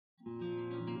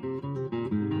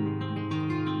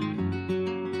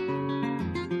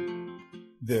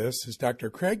This is Dr.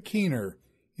 Craig Keener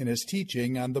in his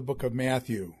teaching on the book of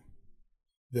Matthew.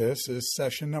 This is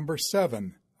session number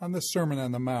 7 on the Sermon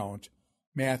on the Mount,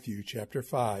 Matthew chapter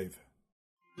 5.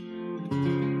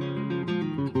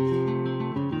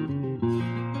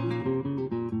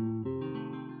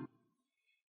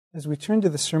 As we turn to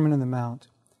the Sermon on the Mount,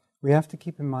 we have to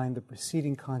keep in mind the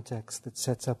preceding context that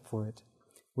sets up for it,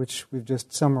 which we've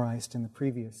just summarized in the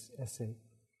previous essay.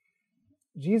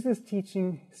 Jesus'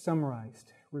 teaching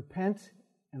summarized, repent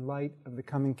in light of the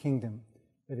coming kingdom,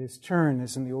 that is, turn,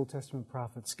 as in the Old Testament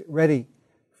prophets, get ready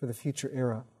for the future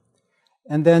era.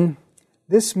 And then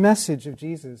this message of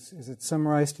Jesus, as it's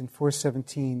summarized in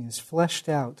 4:17, is fleshed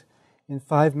out in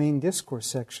 5 main discourse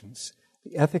sections: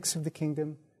 the ethics of the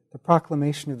kingdom, the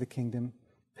proclamation of the kingdom,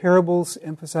 parables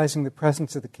emphasizing the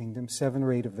presence of the kingdom, 7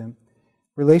 or 8 of them,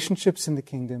 relationships in the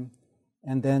kingdom,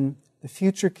 and then the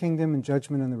future kingdom and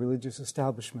judgment on the religious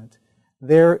establishment.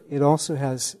 There, it also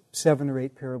has 7 or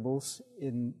 8 parables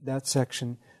in that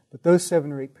section, but those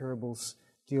 7 or 8 parables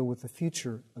deal with the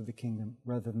future of the kingdom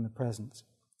rather than the present.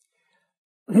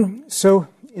 So,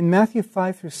 in Matthew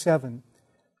 5 through 7,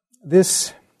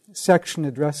 this section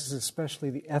addresses especially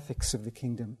the ethics of the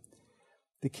kingdom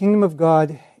of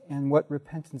God and what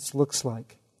repentance looks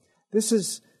like.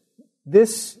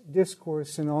 This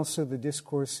discourse and also the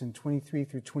discourse in 23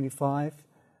 through 25,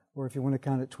 or if you want to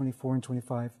count it 24 and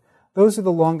 25, those are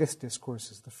the longest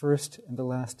discourses, the first and the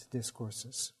last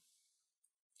discourses.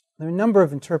 There are a number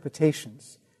of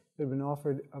interpretations that have been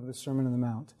offered of the Sermon on the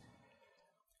Mount.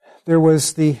 There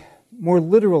was the more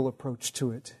literal approach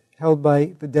to it, held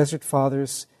by the Desert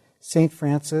Fathers, St.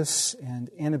 Francis and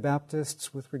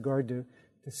Anabaptists with regard to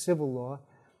civil law,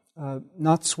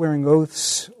 not swearing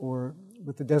oaths, or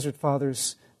with the Desert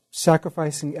Fathers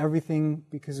sacrificing everything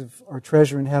because of our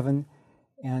treasure in heaven,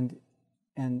 and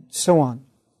so on.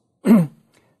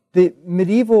 The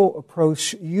medieval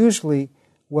approach usually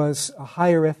was a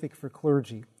higher ethic for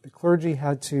clergy. The clergy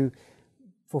had to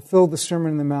fulfill the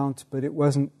Sermon on the Mount, but it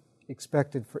wasn't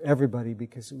expected for everybody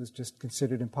because it was just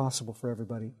considered impossible for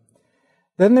everybody.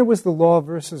 Then there was the law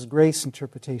versus grace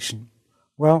interpretation.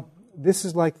 Well, this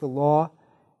is like the law,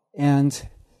 and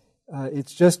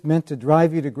it's just meant to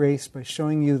drive you to grace by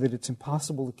showing you that it's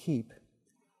impossible to keep.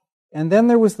 And then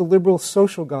there was the liberal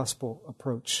social gospel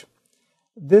approach.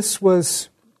 This was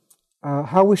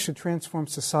how we should transform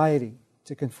society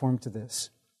to conform to this.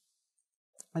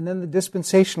 And then the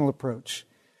dispensational approach,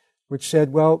 which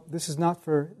said, well, this is not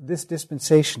for this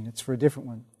dispensation, it's for a different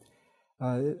one,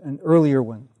 an earlier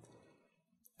one.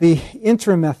 The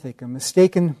interim ethic, a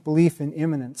mistaken belief in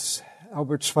imminence,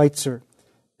 Albert Schweitzer,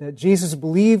 that Jesus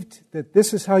believed that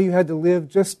this is how you had to live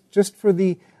just for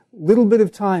the little bit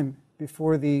of time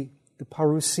before the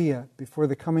parousia, before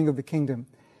the coming of the kingdom.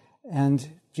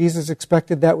 And Jesus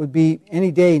expected that would be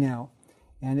any day now,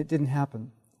 and it didn't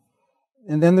happen.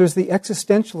 And then there's the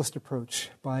existentialist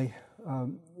approach by,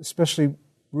 especially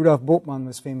Rudolf Bultmann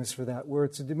was famous for that, where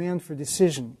it's a demand for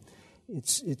decision.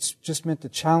 It's just meant to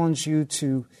challenge you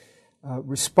to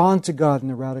respond to God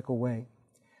in a radical way.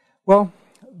 Well,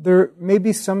 there may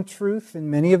be some truth in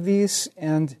many of these,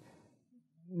 and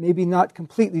maybe not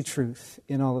completely truth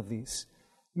in all of these.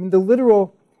 I mean, the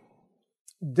literal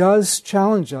does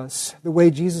challenge us the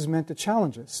way Jesus meant to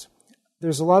challenge us.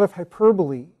 There's a lot of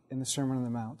hyperbole in the Sermon on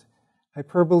the Mount.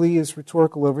 Hyperbole is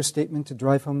rhetorical overstatement to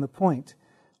drive home the point.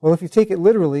 Well, if you take it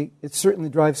literally, it certainly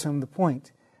drives home the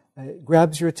point. It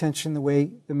grabs your attention the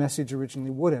way the message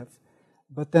originally would have.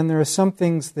 But then there are some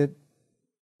things that,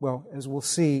 well, as we'll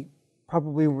see,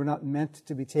 probably were not meant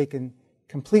to be taken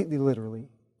completely literally.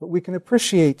 But we can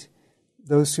appreciate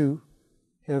those who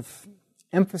have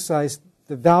emphasized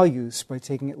the values by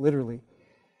taking it literally.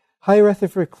 Higher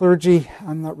ethic for clergy,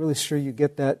 I'm not really sure you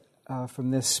get that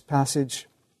from this passage.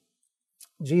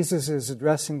 Jesus is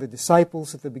addressing the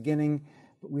disciples at the beginning,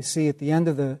 but we see at the end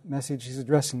of the message he's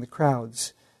addressing the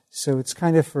crowds. So it's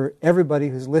kind of for everybody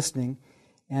who's listening,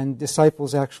 and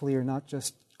disciples actually are not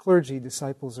just clergy,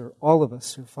 disciples are all of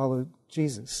us who follow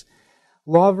Jesus.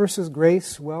 Law versus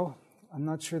grace, well, I'm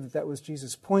not sure that was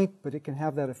Jesus' point, but it can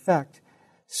have that effect.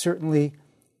 Certainly,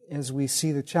 as we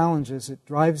see the challenges, it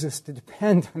drives us to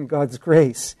depend on God's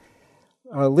grace.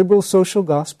 Liberal social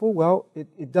gospel, well,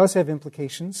 it does have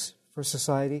implications for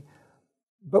society,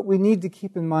 but we need to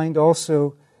keep in mind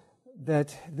also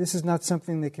that this is not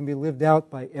something that can be lived out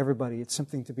by everybody. It's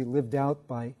something to be lived out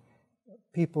by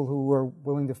people who are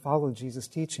willing to follow Jesus'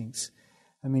 teachings.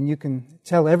 I mean, you can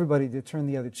tell everybody to turn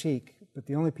the other cheek, but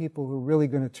the only people who are really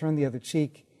going to turn the other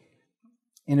cheek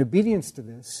in obedience to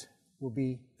this will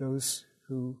be those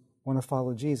who want to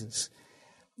follow Jesus.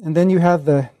 And then you have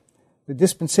the the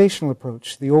dispensational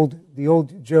approach, the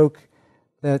old joke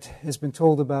that has been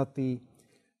told about the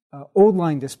old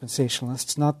line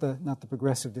dispensationalists, not the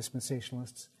progressive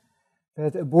dispensationalists,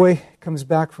 that a boy comes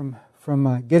back from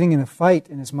getting in a fight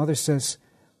and his mother says,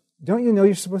 "Don't you know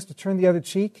you're supposed to turn the other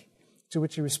cheek?" To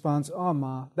which he responds, "Oh,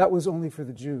 Ma, that was only for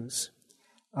the Jews."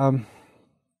 And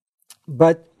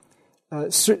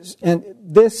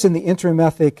this and the interim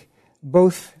ethic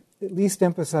both at least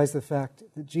emphasize the fact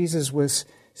that Jesus was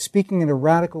speaking in a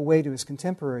radical way to his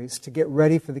contemporaries to get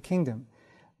ready for the kingdom.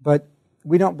 But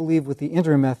we don't believe with the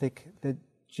interim ethic that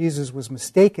Jesus was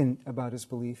mistaken about his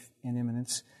belief in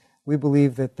imminence. We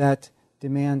believe that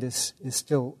demand is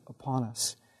still upon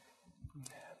us.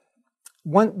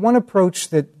 One approach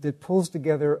that pulls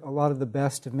together a lot of the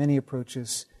best of many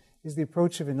approaches is the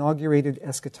approach of inaugurated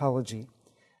eschatology.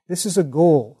 This is a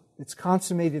goal. It's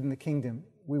consummated in the kingdom.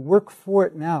 We work for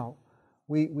it now.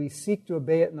 We seek to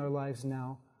obey it in our lives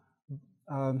now.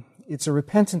 It's a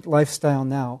repentant lifestyle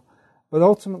now, but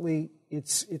ultimately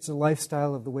it's a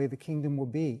lifestyle of the way the kingdom will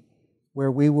be,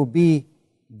 where we will be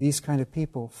these kind of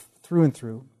people through and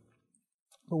through.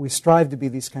 But we strive to be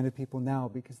these kind of people now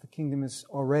because the kingdom is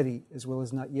already as well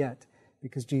as not yet,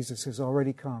 because Jesus has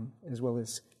already come as well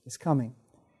as is coming.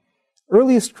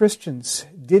 Earliest Christians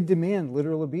did demand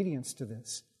literal obedience to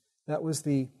this. That was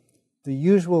the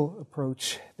usual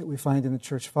approach that we find in the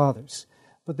church fathers.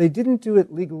 But they didn't do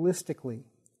it legalistically.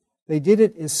 They did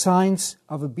it as signs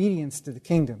of obedience to the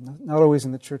kingdom, not always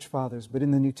in the church fathers, but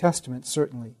in the New Testament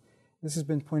certainly. This has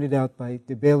been pointed out by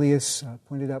Debelius,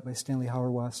 pointed out by Stanley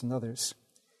Hauerwas and others.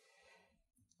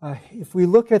 If we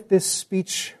look at this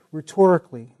speech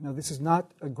rhetorically, now this is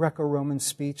not a Greco-Roman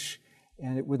speech,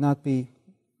 and it would not be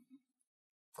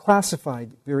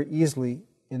classified very easily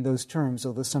in those terms,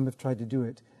 although some have tried to do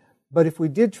it. But if we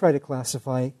did try to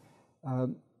classify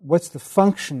what's the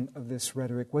function of this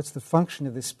rhetoric, what's the function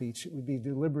of this speech, it would be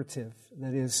deliberative,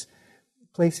 that is,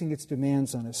 placing its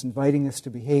demands on us, inviting us to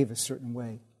behave a certain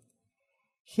way.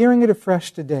 Hearing it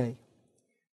afresh today,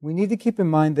 we need to keep in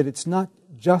mind that it's not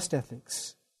just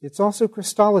ethics, it's also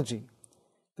Christology.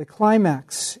 The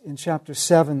climax in chapter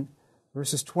 7,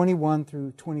 verses 21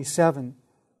 through 27,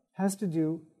 has to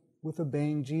do with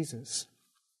obeying Jesus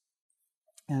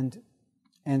and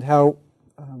how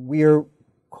we are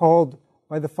called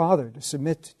by the Father to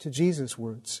submit to Jesus'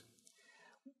 words.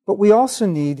 But we also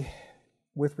need,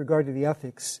 with regard to the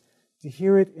ethics, to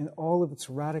hear it in all of its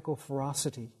radical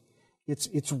ferocity,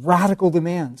 its radical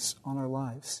demands on our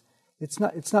lives. It's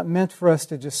not meant for us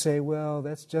to just say, well,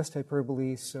 that's just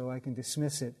hyperbole, so I can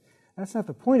dismiss it. That's not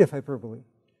the point of hyperbole.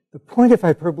 The point of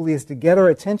hyperbole is to get our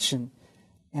attention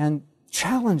and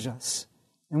challenge us,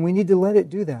 and we need to let it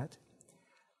do that.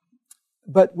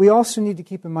 But we also need to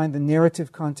keep in mind the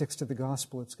narrative context of the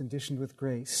gospel. It's conditioned with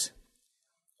grace.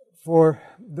 For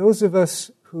those of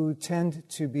us who tend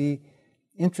to be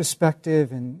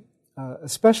introspective, and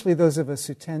especially those of us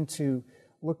who tend to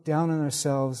look down on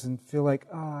ourselves and feel like,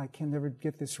 I can never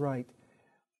get this right,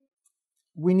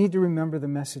 we need to remember the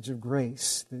message of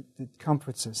grace that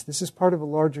comforts us. This is part of a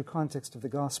larger context of the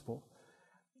gospel.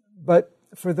 But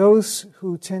for those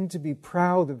who tend to be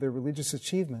proud of their religious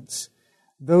achievements,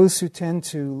 those who tend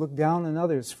to look down on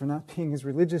others for not being as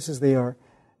religious as they are,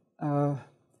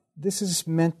 this is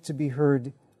meant to be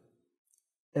heard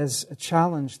as a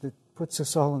challenge that puts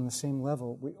us all on the same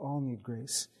level. We all need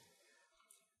grace.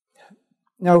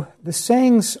 Now, the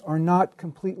sayings are not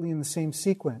completely in the same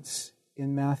sequence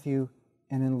in Matthew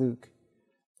and in Luke.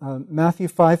 Matthew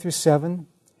 5 through 7,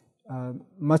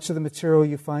 much of the material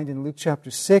you find in Luke chapter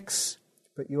 6,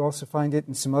 but you also find it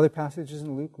in some other passages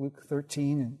in Luke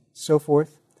 13, and so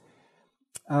forth.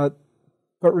 But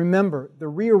remember, the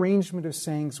rearrangement of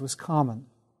sayings was common.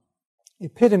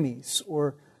 Epitomes,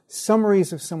 or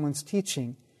summaries of someone's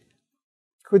teaching,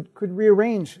 could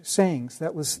rearrange sayings.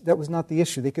 That was not the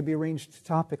issue. They could be arranged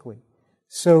topically.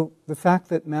 So the fact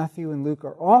that Matthew and Luke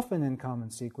are often in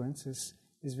common sequence is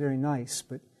very nice,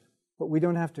 but we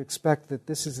don't have to expect that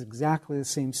this is exactly the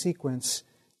same sequence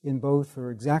in both,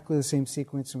 or exactly the same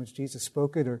sequence in which Jesus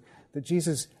spoke it, or that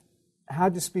Jesus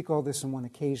had to speak all this on one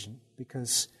occasion,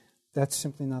 because that's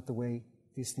simply not the way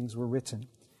these things were written.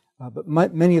 But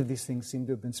many of these things seem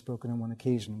to have been spoken on one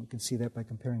occasion. We can see that by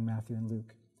comparing Matthew and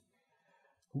Luke.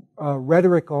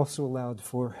 Rhetoric also allowed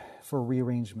for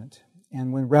rearrangement.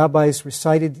 And when rabbis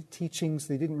recited teachings,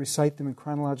 they didn't recite them in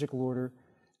chronological order.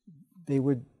 They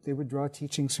would draw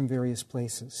teachings from various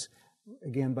places.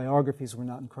 Again, biographies were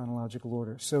not in chronological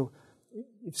order. So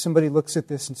if somebody looks at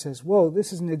this and says, whoa,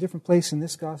 this is in a different place in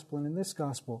this gospel and in this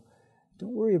gospel,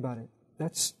 don't worry about it.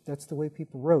 That's the way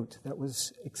people wrote. That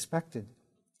was expected.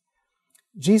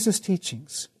 Jesus'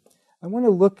 teachings. I want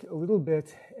to look a little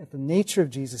bit at the nature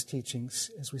of Jesus' teachings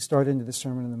as we start into the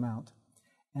Sermon on the Mount.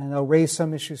 And I'll raise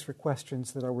some issues for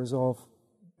questions that I'll resolve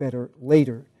better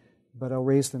later, but I'll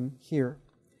raise them here.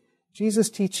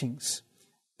 Jesus' teachings.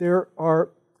 There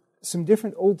are some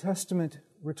different Old Testament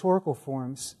rhetorical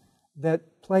forms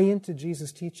that play into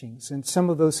Jesus' teachings, and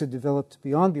some of those had developed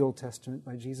beyond the Old Testament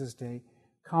by Jesus' day,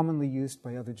 commonly used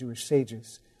by other Jewish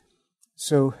sages.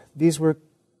 So these were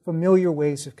familiar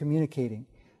ways of communicating.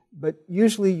 But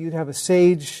usually you'd have a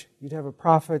sage, you'd have a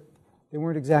prophet. They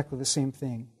weren't exactly the same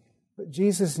thing. But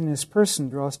Jesus in his person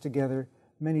draws together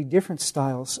many different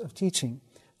styles of teaching.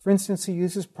 For instance, he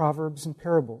uses proverbs and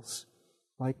parables,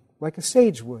 like a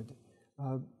sage would.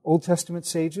 Old Testament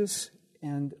sages,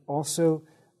 and also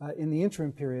in the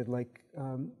interim period, like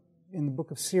in the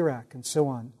book of Sirach and so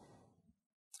on.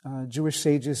 Jewish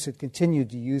sages had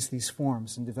continued to use these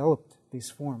forms and developed these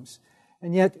forms.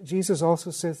 And yet, Jesus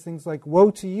also says things like, "Woe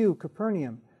to you,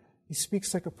 Capernaum." He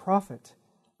speaks like a prophet,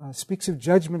 speaks of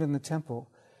judgment in the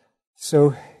temple.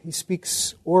 So he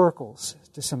speaks oracles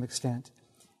to some extent.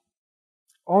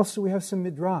 Also, we have some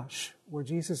midrash, where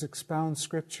Jesus expounds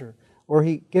Scripture, or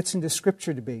he gets into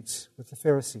Scripture debates with the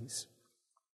Pharisees.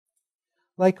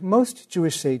 Like most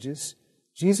Jewish sages,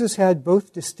 Jesus had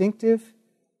both distinctive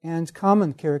and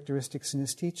common characteristics in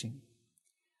his teaching.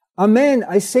 "Amen,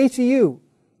 I say to you."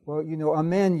 Well,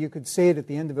 amen, you could say it at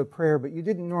the end of a prayer, but you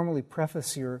didn't normally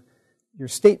preface your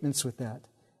statements with that.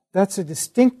 That's a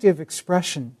distinctive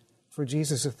expression for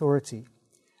Jesus' authority.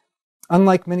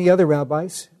 Unlike many other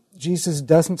rabbis, Jesus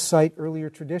doesn't cite earlier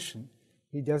tradition.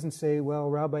 He doesn't say, well,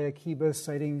 Rabbi Akiba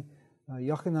citing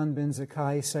Yochanan ben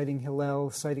Zakkai, citing Hillel,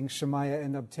 citing Shemaiah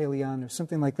and Abtalion, or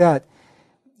something like that.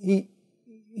 He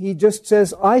just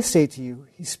says, "I say to you."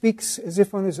 He speaks as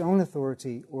if on his own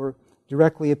authority, or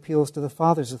directly appeals to the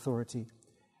Father's authority.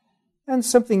 And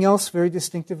something else very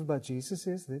distinctive about Jesus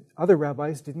is that other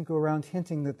rabbis didn't go around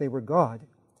hinting that they were God.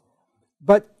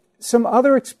 But some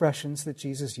other expressions that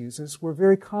Jesus uses were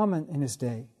very common in his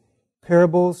day.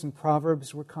 Parables and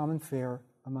proverbs were common fare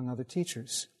among other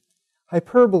teachers.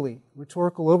 Hyperbole,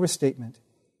 rhetorical overstatement,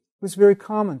 was very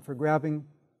common for grabbing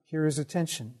hearers'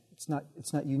 attention. It's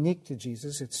not unique to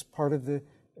Jesus. It's part of the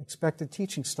expected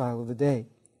teaching style of the day.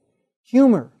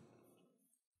 Humor.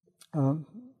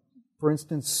 For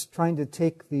instance, trying to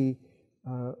take the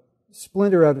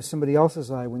splinter out of somebody else's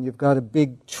eye when you've got a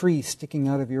big tree sticking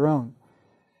out of your own.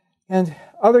 And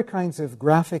other kinds of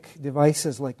graphic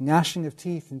devices like gnashing of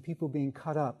teeth and people being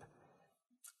cut up.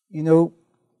 They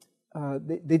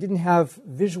didn't have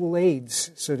visual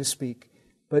aids, so to speak,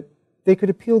 but they could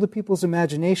appeal to people's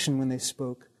imagination when they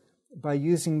spoke by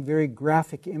using very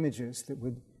graphic images that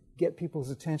would get people's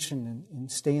attention and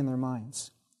stay in their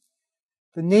minds.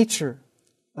 The nature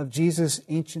of Jesus'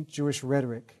 ancient Jewish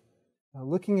rhetoric,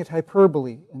 looking at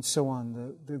hyperbole and so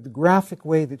on, the graphic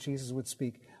way that Jesus would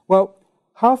speak. Well,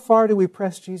 how far do we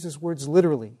press Jesus' words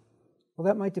literally? Well,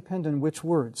 that might depend on which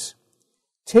words.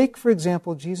 Take, for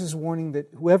example, Jesus' warning that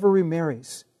whoever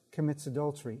remarries commits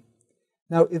adultery.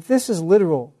 Now, if this is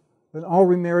literal, then all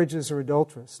remarriages are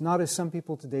adulterous. Not as some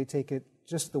people today take it,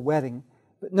 just the wedding.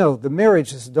 But no, the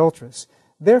marriage is adulterous.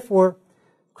 Therefore,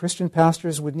 Christian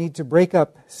pastors would need to break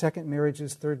up second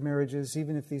marriages, third marriages,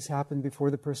 even if these happen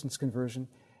before the person's conversion.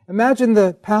 Imagine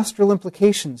the pastoral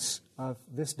implications of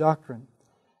this doctrine.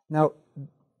 Now,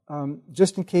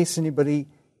 just in case anybody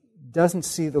doesn't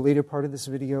see the later part of this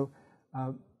video,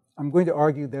 I'm going to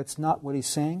argue that's not what he's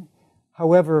saying.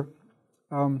 However,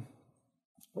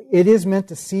 it is meant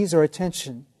to seize our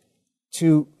attention,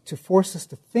 to force us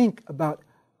to think about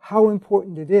how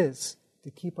important it is to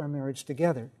keep our marriage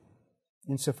together,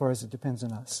 insofar as it depends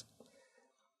on us.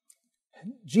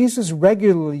 Jesus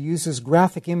regularly uses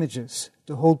graphic images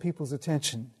to hold people's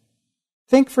attention.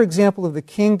 Think, for example, of the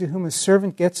king to whom a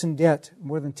servant gets in debt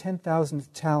more than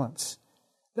 10,000 talents.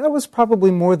 That was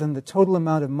probably more than the total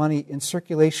amount of money in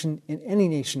circulation in any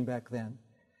nation back then,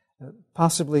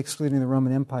 possibly excluding the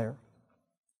Roman Empire.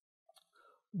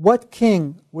 What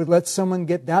king would let someone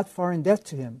get that far in debt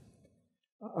to him?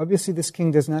 Obviously, this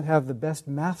king does not have the best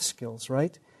math skills,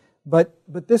 right? But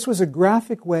this was a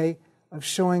graphic way of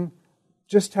showing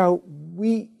just how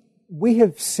we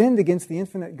have sinned against the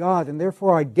infinite God, and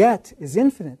therefore our debt is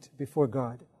infinite before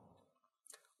God.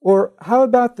 Or how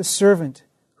about the servant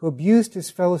who abused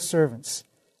his fellow servants?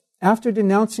 After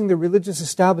denouncing the religious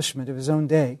establishment of his own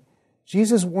day,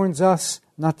 Jesus warns us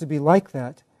not to be like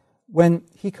that when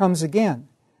he comes again.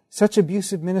 Such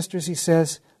abusive ministers, he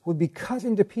says, would be cut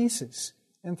into pieces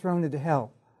and thrown into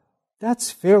hell.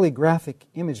 That's fairly graphic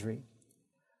imagery.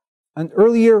 An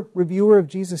earlier reviewer of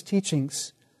Jesus'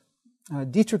 teachings,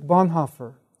 Dietrich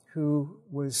Bonhoeffer, who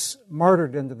was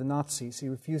martyred under the Nazis. He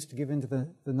refused to give in to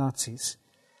the Nazis.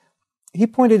 He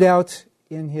pointed out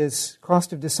in his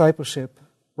Cost of Discipleship,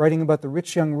 writing about the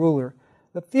rich young ruler,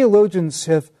 that theologians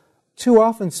have too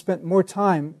often spent more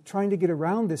time trying to get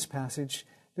around this passage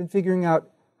than figuring out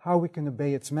how we can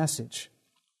obey its message.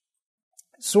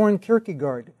 Søren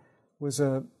Kierkegaard was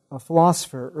a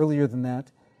philosopher earlier than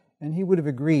that, and he would have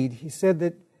agreed. He said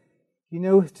that,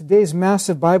 today's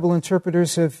massive Bible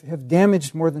interpreters have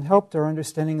damaged more than helped our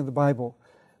understanding of the Bible.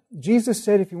 Jesus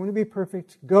said, if you want to be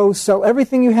perfect, go sell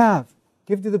everything you have,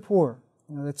 give to the poor.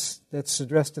 That's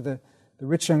addressed to the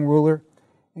rich young ruler.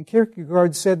 And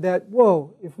Kierkegaard said that,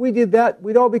 whoa, if we did that,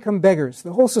 we'd all become beggars,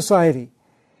 the whole society.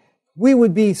 We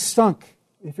would be sunk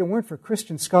if it weren't for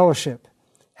Christian scholarship.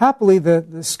 Happily,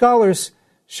 the scholars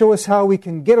show us how we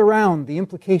can get around the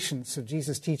implications of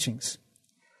Jesus' teachings.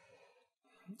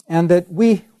 And that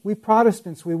we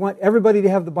Protestants, we want everybody to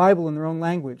have the Bible in their own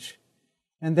language.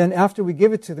 And then after we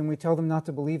give it to them, we tell them not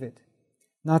to believe it,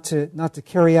 not to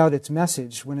carry out its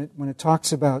message when it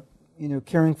talks about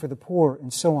caring for the poor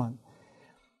and so on.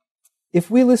 If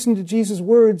we listen to Jesus'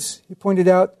 words, he pointed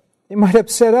out, it might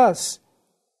upset us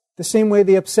the same way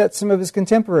they upset some of his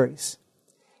contemporaries.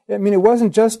 I mean, it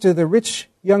wasn't just to the rich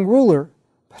young ruler,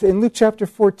 but in Luke chapter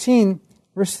 14,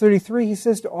 verse 33, he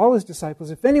says to all his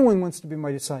disciples, if anyone wants to be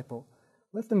my disciple,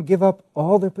 let them give up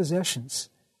all their possessions.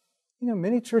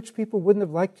 Many church people wouldn't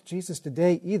have liked Jesus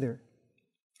today either.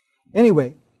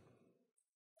 Anyway,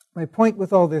 my point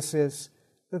with all this is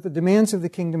that the demands of the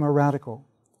kingdom are radical.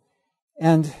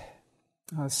 And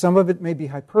some of it may be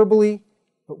hyperbole,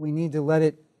 but we need to let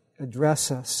it address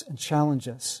us and challenge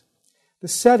us. The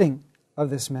setting of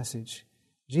this message,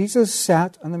 Jesus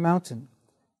sat on the mountain.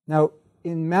 Now,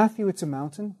 in Matthew, it's a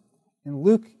mountain. In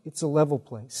Luke, it's a level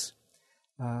place.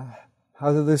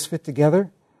 How do those fit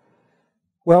together?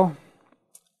 Well,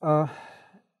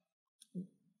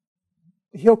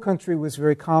 hill country was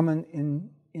very common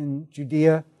in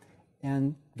Judea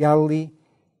and Galilee,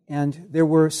 and there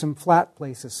were some flat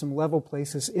places, some level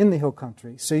places in the hill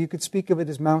country. So you could speak of it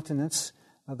as mountainous.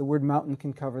 The word mountain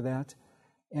can cover that.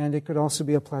 And it could also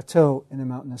be a plateau in a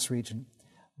mountainous region.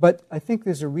 But I think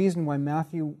there's a reason why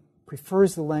Matthew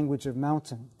prefers the language of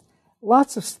mountain.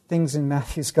 Lots of things in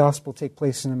Matthew's gospel take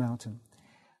place in a mountain.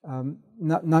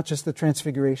 Not just the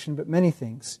transfiguration, but many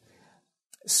things.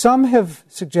 Some have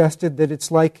suggested that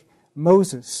it's like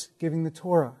Moses giving the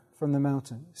Torah from the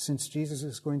mountain, since Jesus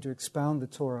is going to expound the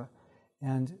Torah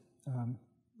and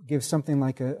give something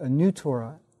like a new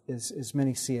Torah, as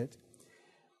many see it.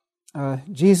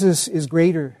 Jesus is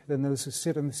greater than those who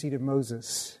sit on the seat of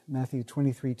Moses, Matthew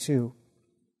 23:2.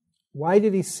 Why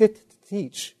did he sit to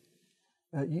teach?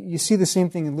 You see the same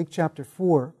thing in Luke chapter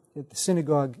 4 at the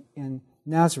synagogue in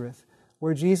Nazareth,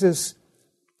 where Jesus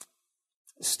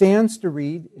stands to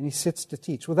read and he sits to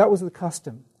teach. Well, that was the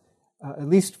custom, at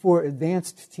least for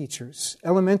advanced teachers.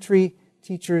 Elementary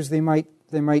teachers, they might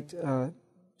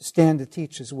stand to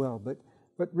teach as well, but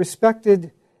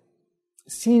respected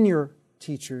senior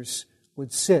teachers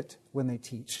would sit when they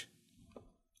teach.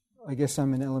 I guess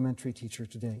I'm an elementary teacher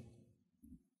today.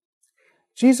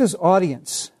 Jesus'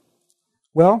 audience.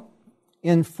 Well,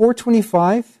 in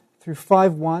 4:25 through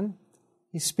 5:1,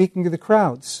 he's speaking to the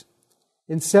crowds.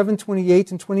 In 7:28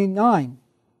 and 29,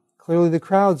 clearly the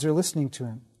crowds are listening to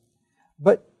him.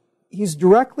 But he's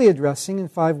directly addressing in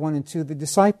 5:1 and 2 the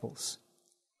disciples.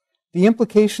 The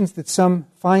implications that some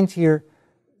find here,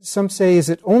 some say, is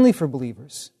it only for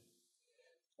believers?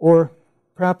 Or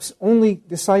perhaps only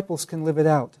disciples can live it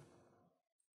out.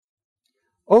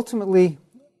 Ultimately,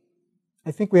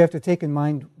 I think we have to take in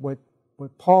mind what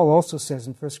Paul also says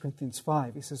in 1 Corinthians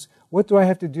 5. He says, what do I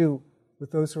have to do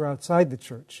with those who are outside the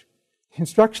church? The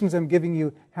instructions I'm giving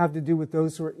you have to do with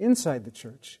those who are inside the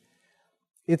church.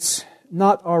 It's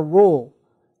not our role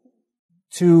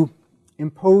to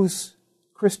impose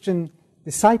Christian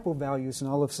disciple values in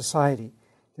all of society,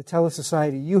 to tell a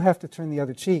society, you have to turn the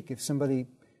other cheek if somebody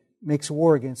makes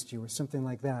war against you or something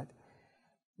like that.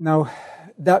 Now,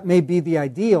 that may be the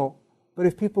ideal, but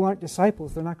if people aren't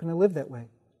disciples, they're not going to live that way.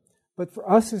 But for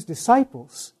us as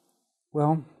disciples,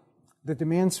 well, the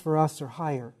demands for us are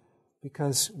higher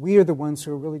because we are the ones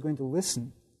who are really going to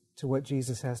listen to what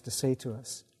Jesus has to say to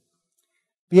us.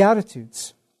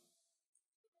 Beatitudes,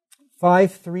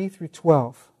 5:3 through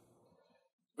 12.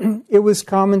 It was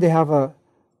common to have a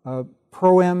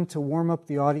proem to warm up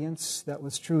the audience. That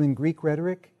was true in Greek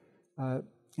rhetoric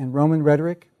and Roman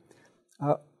rhetoric.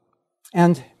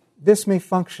 And this may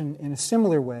function in a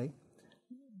similar way,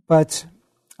 but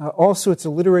also it's a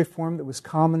literary form that was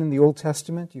common in the Old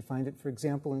Testament. You find it, for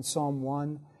example, in Psalm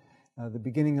 1, the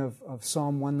beginning of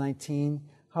Psalm 119,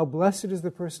 how blessed is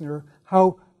the person, or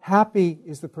how happy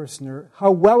is the person, or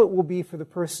how well it will be for the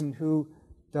person who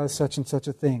does such and such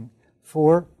a thing.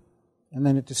 For, and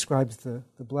then it describes the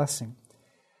blessing.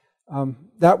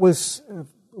 That was a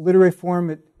literary form.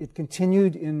 It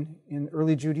continued in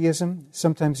early Judaism.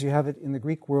 Sometimes you have it in the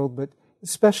Greek world, but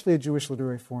especially a Jewish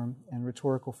literary form and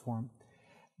rhetorical form.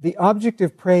 The object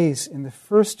of praise in the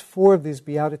first four of these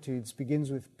Beatitudes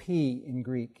begins with P in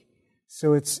Greek.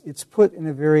 So it's put in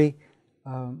a very,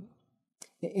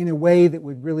 in a way that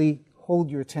would really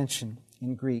hold your attention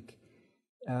in Greek.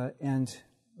 And,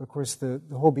 of course, the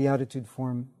whole Beatitude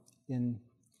form in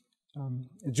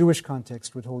a Jewish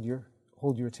context would hold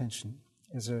your attention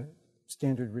as a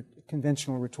standard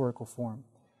conventional rhetorical form.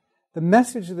 The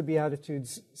message of the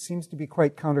Beatitudes seems to be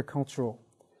quite countercultural.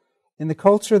 In the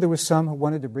culture, there were some who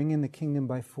wanted to bring in the kingdom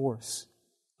by force.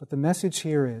 But the message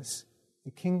here is,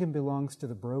 the kingdom belongs to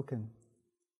the broken.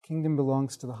 The kingdom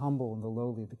belongs to the humble and the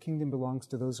lowly. The kingdom belongs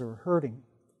to those who are hurting.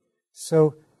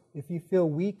 So, if you feel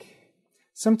weak,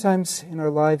 sometimes in our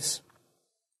lives,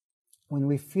 when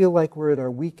we feel like we're at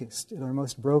our weakest, at our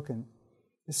most broken,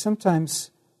 is sometimes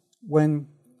when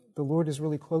the Lord is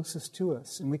really closest to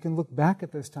us. And we can look back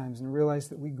at those times and realize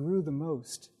that we grew the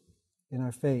most in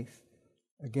our faith.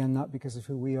 Again, not because of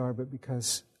who we are, but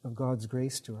because of God's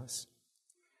grace to us.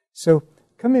 So,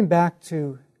 coming back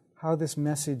to how this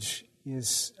message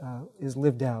is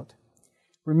lived out.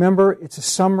 Remember, it's a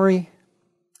summary.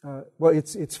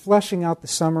 It's fleshing out the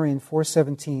summary in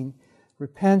 4:17.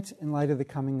 Repent in light of the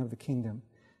coming of the kingdom.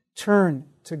 Turn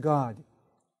to God.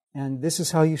 And this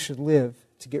is how you should live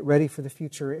to get ready for the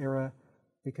future era,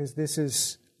 because this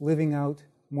is living out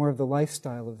more of the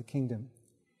lifestyle of the kingdom.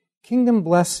 Kingdom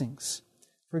blessings.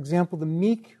 For example, the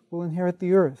meek will inherit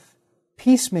the earth.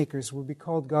 Peacemakers will be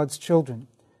called God's children.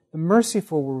 The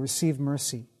merciful will receive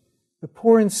mercy. The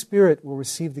poor in spirit will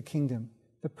receive the kingdom.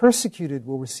 The persecuted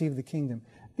will receive the kingdom.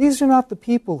 These are not the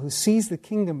people who seize the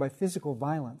kingdom by physical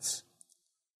violence.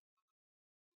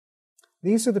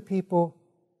 These are the people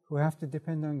who have to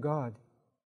depend on God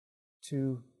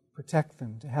to protect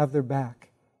them, to have their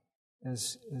back,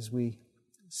 as we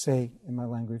say in my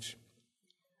language.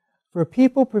 For a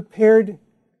people prepared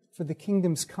for the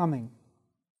kingdom's coming,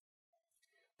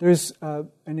 there's an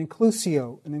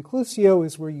inclusio. An inclusio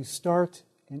is where you start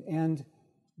and end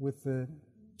with the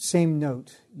same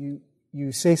note.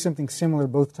 You say something similar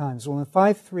both times. Well, in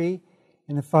 5:3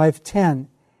 and in 5:10,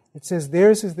 it says,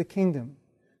 theirs is the kingdom.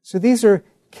 So these are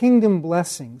kingdom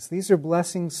blessings. These are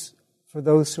blessings for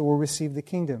those who will receive the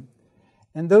kingdom.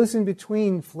 And those in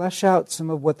between flesh out some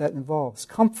of what that involves.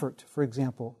 Comfort, for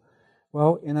example.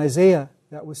 Well, in Isaiah,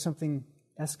 that was something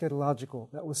eschatological.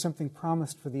 That was something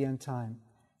promised for the end time,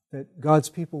 that God's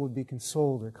people would be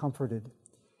consoled or comforted.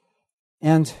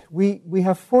 And we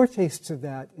have foretastes of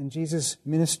that in Jesus'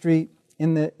 ministry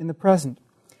in the present.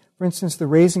 For instance, the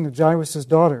raising of Jairus'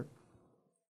 daughter.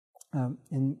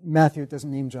 In Matthew, it doesn't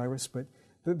name Jairus, but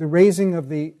the raising of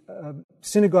the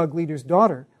synagogue leader's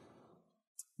daughter,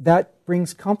 that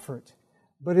brings comfort.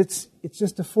 But it's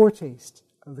just a foretaste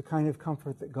of the kind of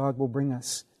comfort that God will bring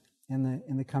us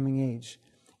in the coming age.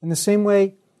 In the same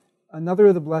way, another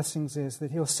of the blessings is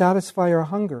that He'll satisfy our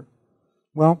hunger.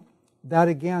 Well, that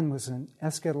again was an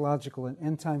eschatological and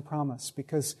end-time promise,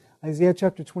 because Isaiah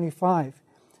chapter 25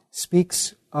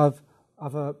 speaks of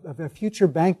a future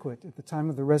banquet at the time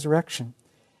of the resurrection.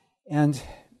 And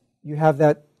you have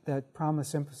that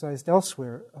promise emphasized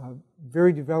elsewhere,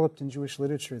 very developed in Jewish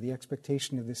literature, the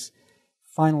expectation of this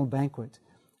final banquet.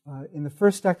 In the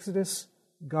first Exodus,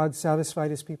 God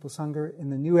satisfied His people's hunger. In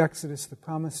the new Exodus, the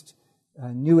promised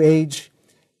new age,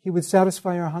 He would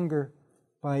satisfy our hunger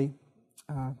by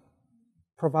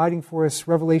providing for us.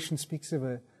 Revelation speaks of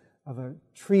a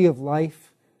tree of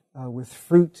life with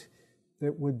fruit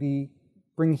that would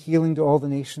bring healing to all the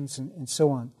nations, and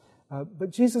so on. But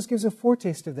Jesus gives a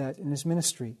foretaste of that in His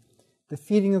ministry, the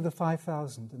feeding of the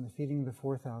 5,000 and the feeding of the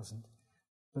 4,000.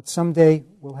 But someday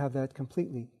we'll have that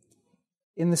completely.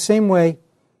 In the same way,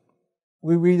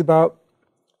 we read about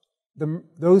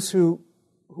those who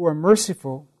are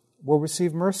merciful will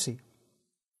receive mercy.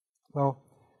 Well,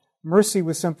 mercy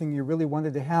was something you really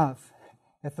wanted to have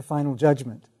at the final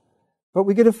judgment. But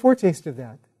we get a foretaste of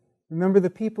that. Remember the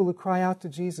people who cry out to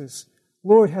Jesus,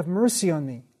 Lord, have mercy on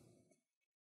me.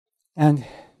 And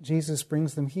Jesus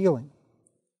brings them healing.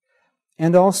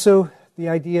 And also the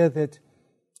idea that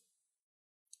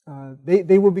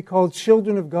they will be called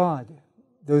children of God,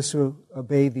 those who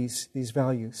obey these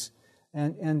values.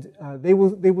 And they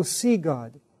will see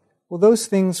God. Well, those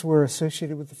things were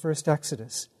associated with the first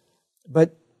Exodus.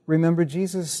 But remember,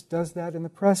 Jesus does that in the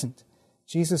present.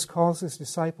 Jesus calls His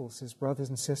disciples His brothers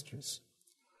and sisters.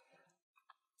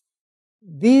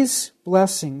 These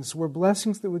blessings were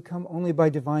blessings that would come only by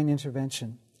divine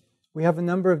intervention. We have a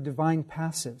number of divine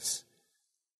passives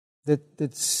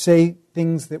that say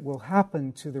things that will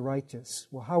happen to the righteous.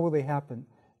 Well, how will they happen?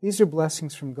 These are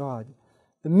blessings from God.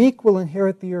 The meek will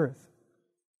inherit the earth.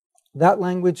 That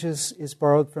language is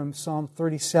borrowed from Psalm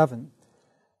 37.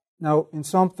 Now, in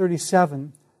Psalm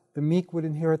 37, the meek would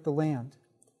inherit the land.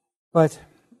 But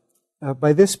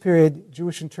by this period,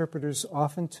 Jewish interpreters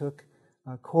often took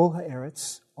kol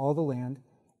haaretz, all the land,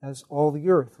 as all the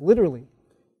earth, literally.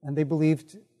 And they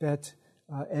believed that,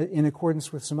 in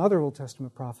accordance with some other Old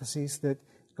Testament prophecies, that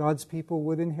God's people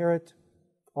would inherit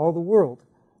all the world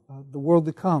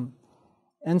to come.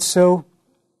 And so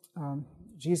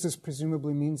Jesus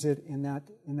presumably means it in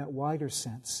that wider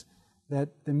sense, that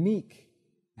the meek,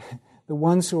 the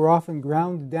ones who are often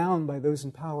ground down by those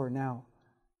in power now,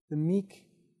 the meek,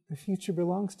 the future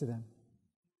belongs to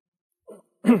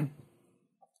them.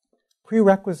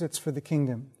 Prerequisites for the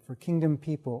kingdom, for kingdom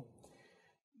people.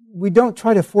 We don't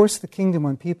try to force the kingdom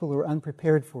on people who are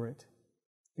unprepared for it.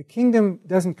 The kingdom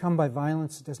doesn't come by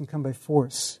violence, it doesn't come by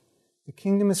force. The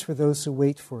kingdom is for those who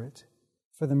wait for it,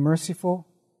 for the merciful,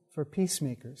 for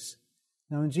peacemakers.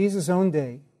 Now, in Jesus' own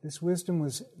day, this wisdom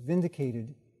was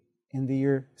vindicated in the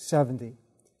year 70.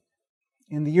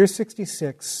 In the year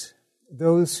 66,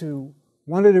 those who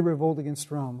wanted to revolt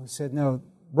against Rome, who said, no,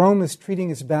 Rome is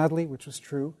treating us badly, which was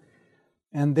true,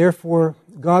 and therefore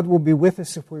God will be with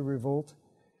us if we revolt.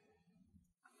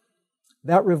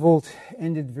 That revolt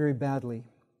ended very badly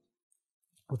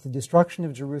with the destruction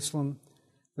of Jerusalem,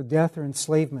 the death or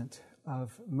enslavement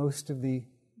of most of the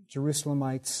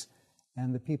Jerusalemites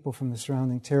and the people from the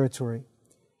surrounding territory.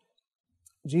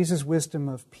 Jesus' wisdom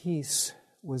of peace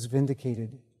was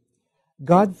vindicated.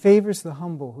 God favors the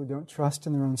humble who don't trust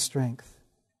in their own strength.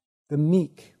 The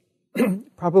meek,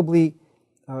 probably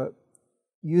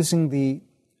using the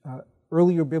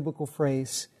earlier biblical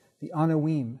phrase, the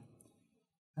Anawim,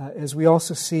 as we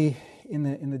also see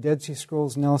in the Dead Sea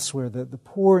Scrolls and elsewhere, the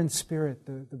poor in spirit,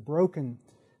 the broken,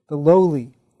 the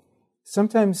lowly.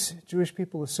 Sometimes Jewish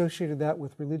people associated that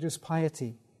with religious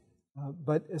piety,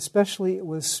 but especially it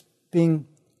was being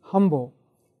humble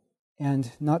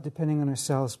and not depending on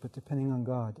ourselves, but depending on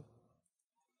God.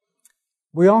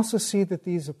 We also see that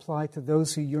these apply to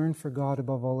those who yearn for God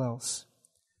above all else,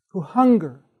 who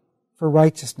hunger for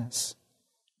righteousness.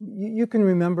 You can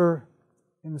remember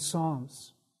in the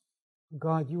Psalms,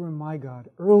 God, you are my God.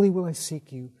 Early will I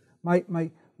seek you.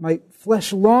 My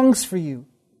flesh longs for you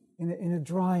in a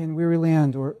dry and weary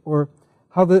land. Or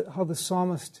how the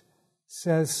psalmist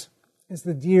says, as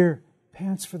the deer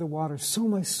pants for the water, so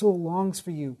my soul longs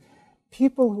for you.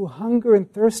 People who hunger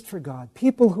and thirst for God.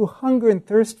 People who hunger and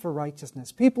thirst for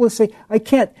righteousness. People who say, I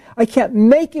can't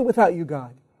make it without you,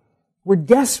 God. We're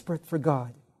desperate for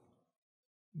God.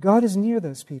 God is near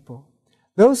those people.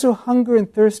 Those who hunger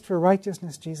and thirst for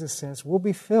righteousness, Jesus says, will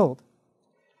be filled.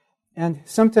 And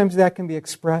sometimes that can be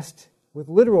expressed with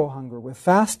literal hunger, with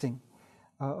fasting.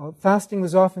 Fasting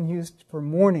was often used for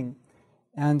mourning,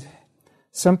 and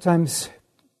sometimes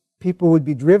people would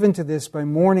be driven to this by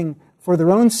mourning for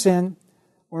their own sin,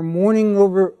 or mourning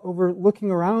over looking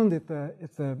around at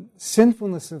the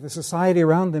sinfulness of the society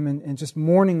around them and just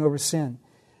mourning over sin.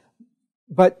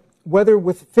 But whether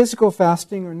with physical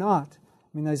fasting or not,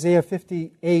 I mean, Isaiah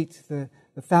 58, the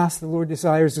fast the Lord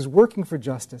desires is working for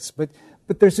justice, but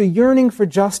there's a yearning for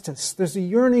justice. There's a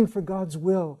yearning for God's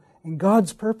will and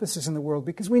God's purposes in the world,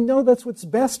 because we know that's what's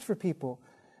best for people.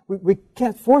 We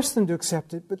can't force them to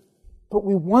accept it, but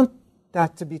we want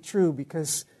that to be true,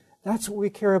 because that's what we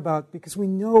care about, because we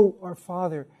know our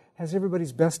Father has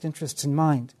everybody's best interests in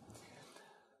mind.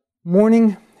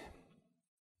 Mourning,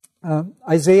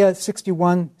 Isaiah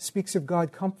 61 speaks of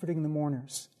God comforting the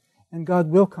mourners, and God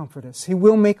will comfort us. He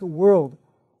will make a world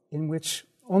in which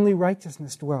only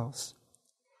righteousness dwells.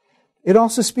 It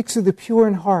also speaks of the pure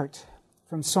in heart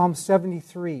from Psalm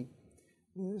 73,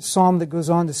 a psalm that goes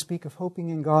on to speak of hoping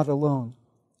in God alone.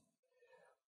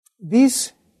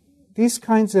 These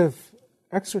kinds of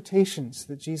exhortations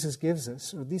that Jesus gives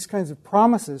us, or these kinds of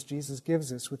promises Jesus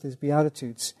gives us with His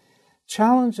Beatitudes,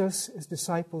 challenge us as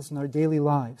disciples in our daily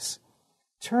lives,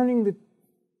 turning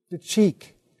the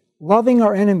cheek, loving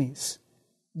our enemies.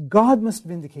 God must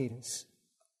vindicate us.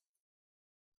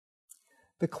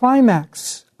 The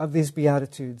climax of these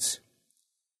Beatitudes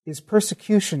is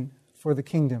persecution for the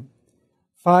kingdom,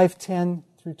 5:10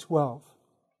 through 12.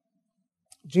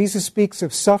 Jesus speaks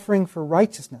of suffering for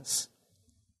righteousness,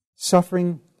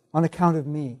 suffering on account of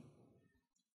me.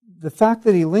 The fact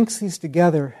that He links these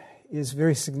together is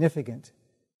very significant.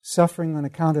 Suffering on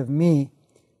account of me.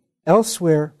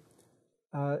 Elsewhere,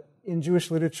 in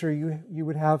Jewish literature, you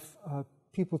would have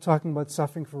people talking about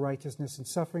suffering for righteousness and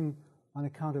suffering on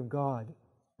account of God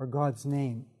or God's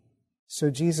name. So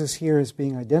Jesus here is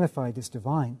being identified as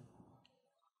divine.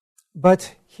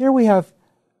 But here we have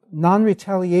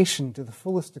non-retaliation to the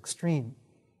fullest extreme.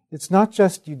 It's not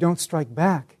just you don't strike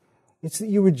back. It's that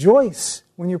you rejoice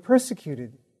when you're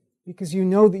persecuted because you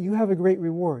know that you have a great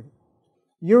reward.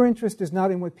 Your interest is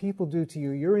not in what people do to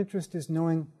you. Your interest is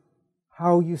knowing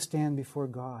how you stand before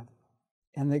God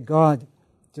and that God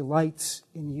delights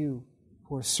in you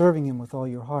who are serving Him with all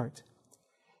your heart.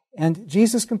 And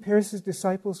Jesus compares His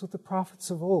disciples with the prophets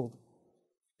of old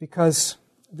because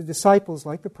the disciples,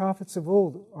 like the prophets of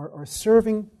old, are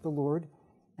serving the Lord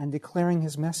and declaring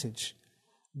His message.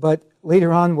 But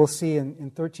later on we'll see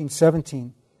in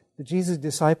 13:17 that Jesus'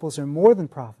 disciples are more than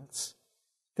prophets,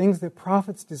 things that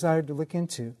prophets desired to look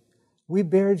into. We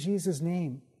bear Jesus'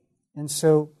 name, and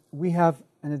so we have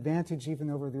an advantage even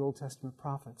over the Old Testament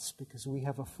prophets because we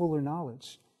have a fuller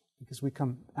knowledge, because we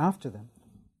come after them,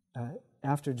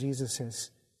 after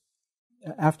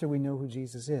we know who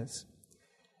Jesus is.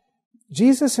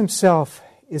 Jesus Himself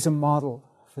is a model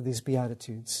for these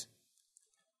Beatitudes.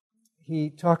 He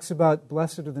talks about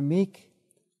blessed are the meek.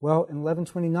 Well, in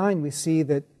 11:29 we see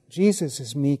that Jesus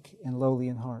is meek and lowly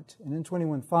in heart. And in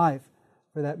 21:5,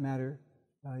 for that matter,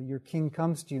 your king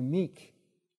comes to you meek.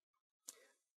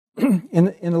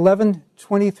 In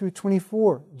 11:20 through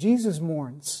 24, Jesus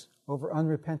mourns over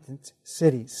unrepentant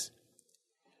cities.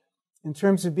 In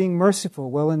terms of being merciful,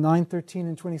 well, in 9:13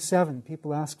 and 27,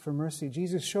 people ask for mercy.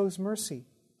 Jesus shows mercy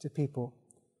to people.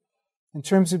 In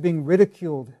terms of being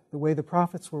ridiculed, the way the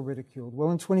prophets were ridiculed,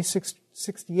 well, in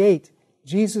 26:68,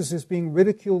 Jesus is being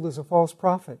ridiculed as a false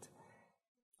prophet.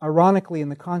 Ironically, in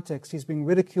the context, He's being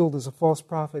ridiculed as a false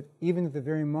prophet even at the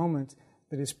very moment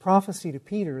that His prophecy to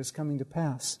Peter is coming to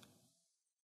pass.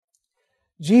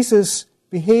 Jesus'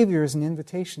 behavior is an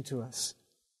invitation to us.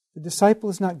 The disciple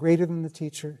is not greater than the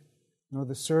teacher, nor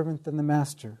the servant than the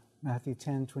master, Matthew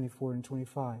 10:24 and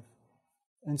 25.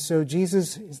 And so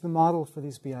Jesus is the model for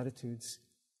these Beatitudes.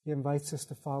 He invites us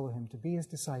to follow Him, to be His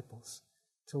disciples,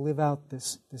 to live out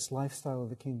this lifestyle of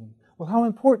the kingdom. Well, how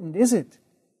important is it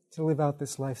to live out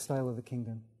this lifestyle of the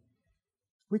kingdom?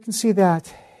 We can see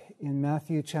that in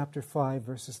Matthew chapter 5,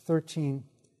 verses 13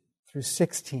 through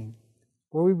 16,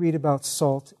 where we read about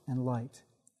salt and light.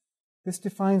 This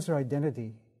defines our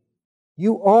identity.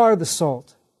 You are the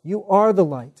salt. You are the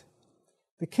light.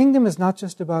 The kingdom is not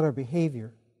just about our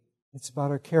behavior. It's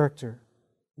about our character.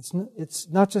 It's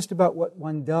not just about what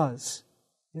one does.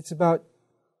 It's about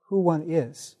who one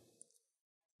is.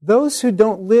 Those who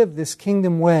don't live this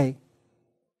kingdom way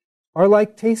are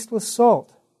like tasteless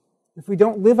salt. If we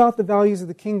don't live out the values of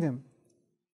the kingdom,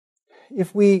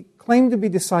 if we claim to be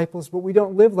disciples but we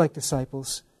don't live like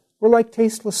disciples, we're like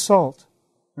tasteless salt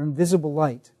or invisible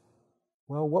light.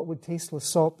 Well, what would tasteless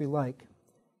salt be like?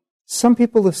 Some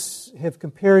people have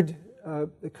compared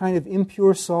the kind of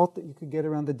impure salt that you could get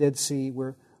around the Dead Sea,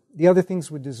 where the other things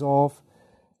would dissolve,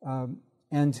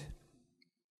 and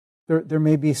there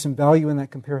may be some value in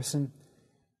that comparison.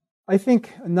 I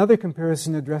think another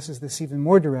comparison addresses this even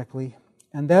more directly,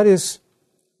 and that is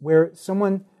where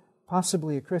someone,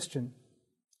 possibly a Christian,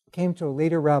 came to a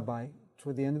later rabbi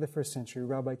toward the end of the first century,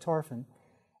 Rabbi Tarfon,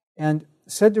 and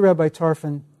said to Rabbi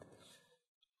Tarfon,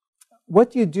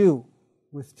 "What do you do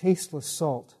with tasteless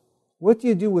salt? What do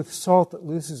you do with salt that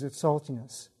loses its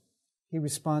saltiness?" He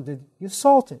responded, "You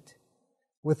salt it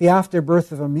with the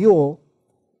afterbirth of a mule."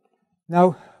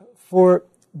 Now, for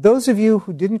those of you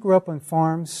who didn't grow up on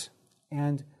farms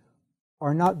and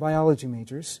are not biology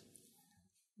majors,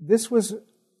 this was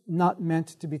not meant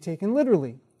to be taken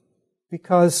literally,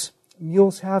 because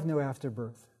mules have no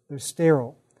afterbirth. They're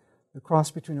sterile. They're a cross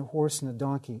between a horse and a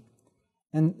donkey.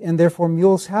 And therefore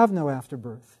mules have no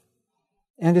afterbirth.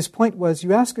 And his point was,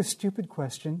 you ask a stupid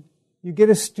question, you get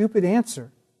a stupid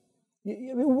answer.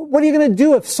 What are you going to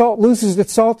do if salt loses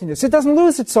its saltiness? It doesn't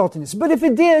lose its saltiness. But if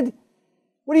it did,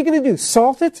 what are you going to do?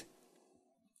 Salt it?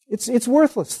 It's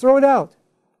worthless. Throw it out.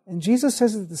 And Jesus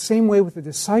says it the same way with the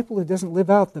disciple who doesn't live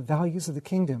out the values of the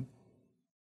kingdom.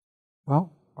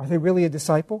 Well, are they really a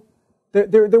disciple?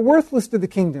 They're worthless to the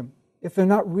kingdom if they're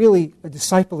not really a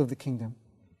disciple of the kingdom.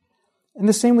 And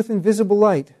the same with invisible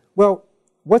light. Well,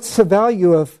 what's the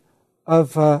value of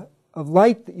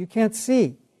light that you can't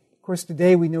see? Of course,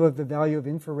 today we know of the value of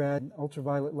infrared and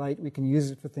ultraviolet light. We can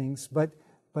use it for things, but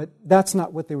that's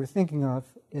not what they were thinking of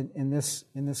in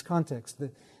this context.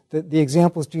 The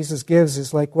examples Jesus gives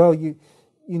is like, well, you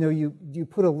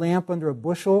put a lamp under a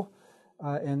bushel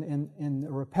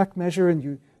or a peck measure,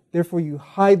 and therefore you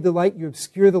hide the light, you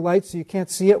obscure the light so you can't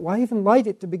see it. Why even light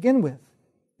it to begin with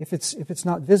if it's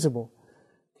not visible.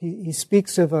 He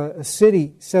speaks of a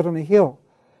city set on a hill.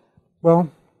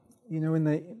 Well,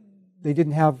 they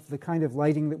didn't have the kind of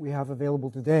lighting that we have available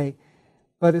today,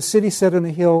 but a city set on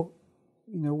a hill,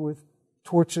 with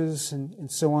torches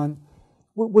and so on,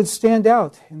 would stand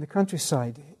out in the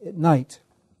countryside at night.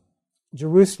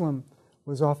 Jerusalem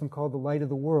was often called the light of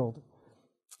the world,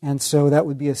 and so that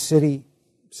would be a city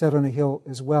set on a hill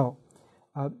as well.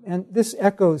 And this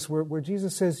echoes where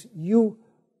Jesus says, you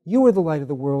are the light of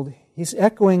the world. He's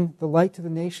echoing the light to the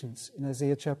nations in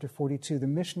Isaiah chapter 42, the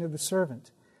mission of the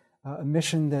servant, a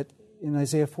mission that in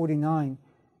Isaiah 49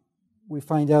 we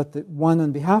find out that one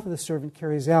on behalf of the servant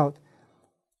carries out.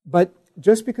 But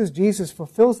just because Jesus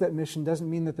fulfills that mission doesn't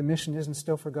mean that the mission isn't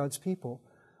still for God's people.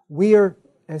 We are,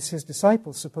 as His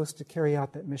disciples, supposed to carry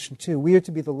out that mission too. We are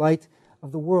to be the light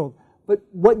of the world. But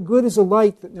what good is a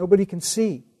light that nobody can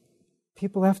see?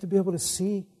 People have to be able to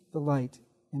see the light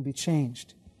and be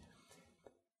changed.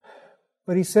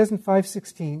 But He says in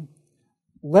 5:16,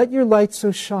 "Let your light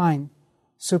so shine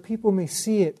so people may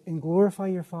see it and glorify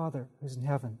your Father who's in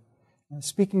heaven."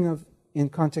 Speaking of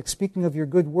your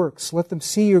good works, let them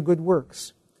see your good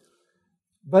works.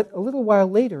 But a little while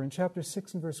later, in chapter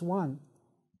 6 and verse 1,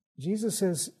 Jesus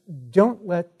says, "Don't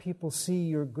let people see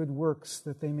your good works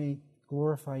that they may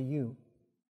glorify you."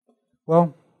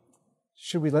 Well,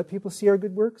 should we let people see our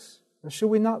good works? Or should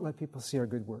we not let people see our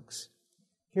good works?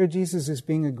 Here Jesus is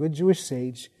being a good Jewish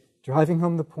sage, driving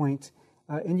home the point,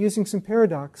 and using some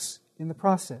paradox in the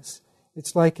process.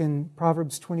 It's like in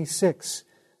Proverbs 26,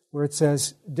 where it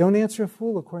says, "Don't answer a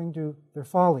fool according to their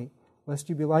folly, lest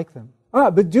you be like them.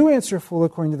 But do answer a fool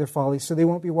according to their folly, so they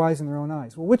won't be wise in their own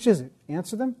eyes." Well, which is it?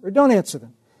 Answer them or don't answer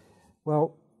them?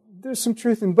 Well, there's some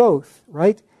truth in both,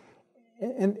 right?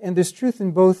 And there's truth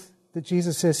in both that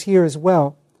Jesus says here as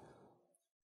well.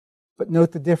 But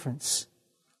note the difference.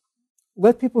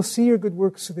 Let people see your good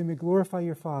works so they may glorify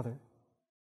your Father.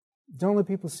 Don't let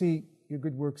people see your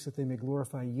good works that they may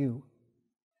glorify you.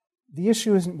 The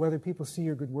issue isn't whether people see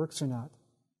your good works or not.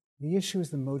 The issue is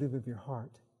the motive of your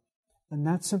heart. And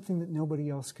that's something that nobody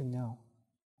else can know.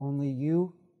 Only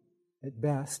you, at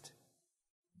best,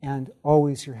 and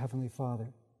always your Heavenly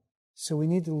Father. So we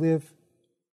need to live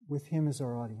with Him as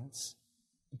our audience,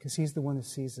 because He's the one who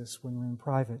sees us when we're in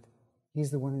private.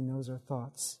 He's the one who knows our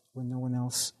thoughts when no one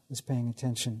else is paying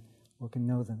attention or can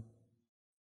know them.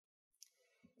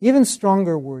 Even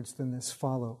stronger words than this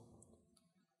follow.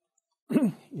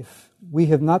 If we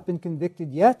have not been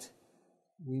convicted yet,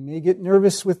 we may get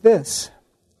nervous with this.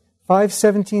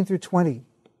 5:17 through 20,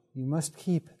 you must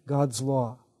keep God's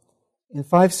law. In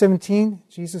 5:17,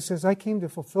 Jesus says, "I came to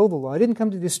fulfill the law. I didn't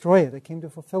come to destroy it. I came to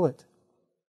fulfill it."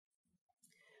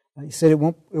 He said it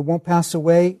won't pass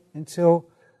away until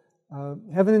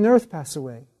heaven and earth pass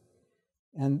away.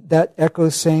 And that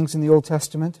echoes sayings in the Old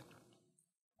Testament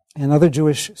and other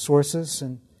Jewish sources.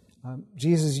 And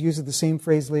Jesus uses the same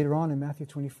phrase later on in Matthew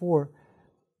 24,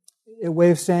 a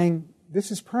way of saying,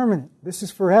 this is permanent, this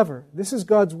is forever, this is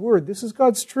God's word, this is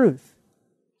God's truth.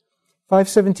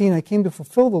 5:17, "I came to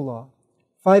fulfill the law."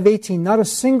 5:18, "Not a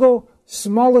single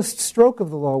smallest stroke of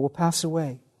the law will pass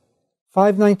away."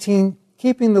 5:19,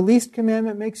 "Keeping the least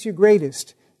commandment makes you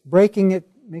greatest, breaking it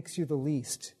makes you the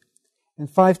least." And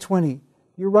 5:20,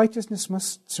 "Your righteousness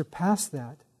must surpass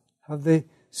that of the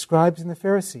scribes and the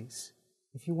Pharisees,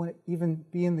 if you want to even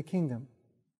be in the kingdom."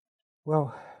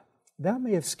 Well, that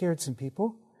may have scared some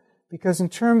people, because in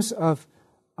terms of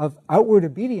outward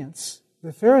obedience,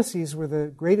 the Pharisees were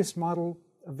the greatest model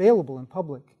available in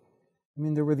public. I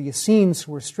mean, there were the Essenes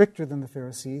who were stricter than the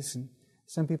Pharisees, and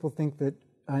some people think that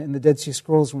in the Dead Sea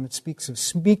Scrolls, when it speaks of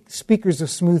speakers of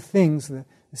smooth things, the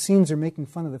Essenes are making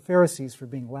fun of the Pharisees for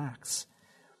being lax.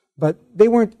 But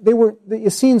the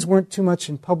Essenes weren't too much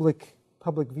in public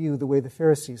view the way the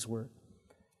Pharisees were.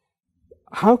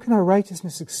 How can our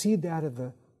righteousness exceed that of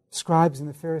the scribes and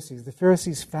the Pharisees? The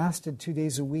Pharisees fasted 2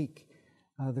 days a week.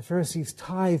 The Pharisees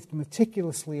tithed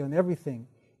meticulously on everything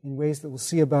in ways that we'll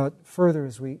see about further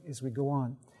as we go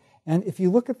on. And if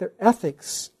you look at their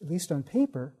ethics, at least on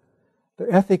paper,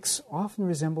 their ethics often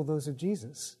resemble those of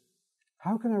Jesus.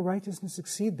 How can our righteousness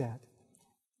exceed that?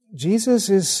 Jesus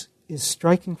is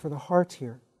striking for the heart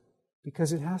here,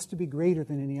 because it has to be greater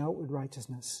than any outward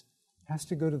righteousness. It has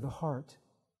to go to the heart,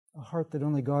 a heart that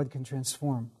only God can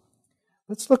transform.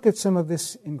 Let's look at some of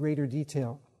this in greater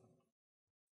detail.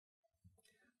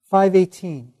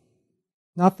 5:18,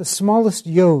 "Not the smallest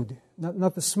yod,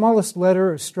 not the smallest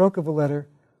letter or stroke of a letter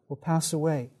will pass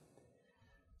away."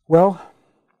 Well,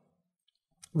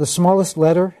 the smallest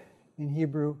letter in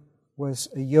Hebrew was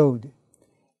a yod.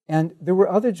 And there were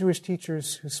other Jewish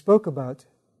teachers who spoke about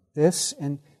this,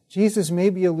 and Jesus may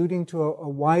be alluding to a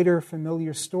wider,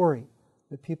 familiar story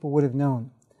that people would have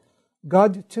known.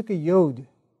 God took a yod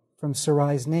from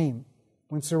Sarai's name.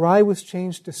 When Sarai was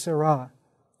changed to Sarah,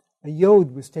 a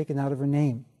yod was taken out of her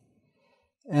name.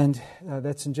 And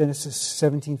that's in Genesis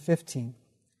 17:15.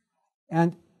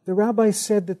 And the rabbis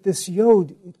said that this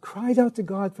yod, it cried out to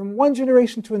God from one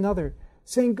generation to another,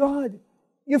 saying, God,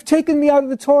 you've taken me out of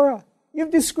the Torah.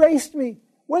 You've disgraced me.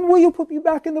 When will you put me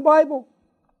back in the Bible?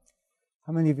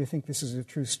 How many of you think this is a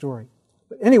true story?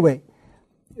 But anyway,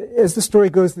 as the story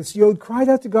goes, this yod cried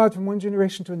out to God from one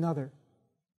generation to another.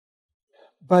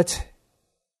 But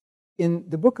in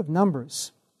the book of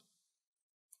Numbers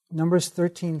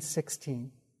 13:16,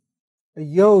 a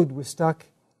yod was stuck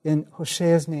in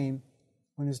Hoshea's name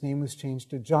when his name was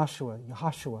changed to Joshua,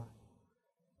 Yahashua.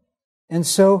 And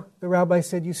so the rabbi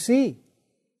said, you see,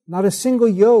 not a single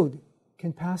yod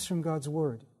can pass from God's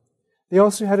word. They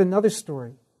also had another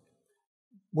story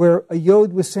where a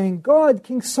yod was saying, God,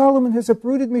 King Solomon has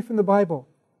uprooted me from the Bible.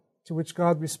 To which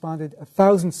God responded,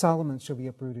 1,000 Solomons shall be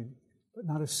uprooted, but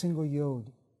not a single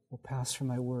yod will pass from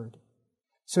my word.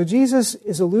 So Jesus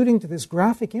is alluding to this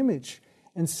graphic image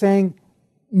and saying,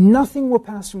 nothing will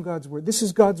pass from God's word. This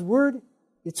is God's word.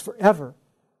 It's forever.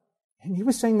 And he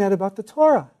was saying that about the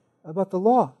Torah, about the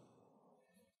law.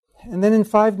 And then in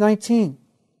 5:19,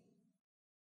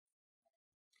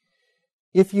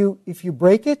 if you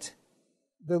break it,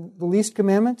 the least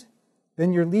commandment,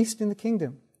 then you're least in the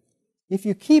kingdom. If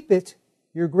you keep it,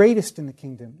 you're greatest in the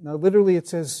kingdom. Now, literally it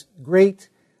says great,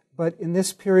 but in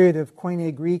this period of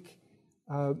Koine Greek,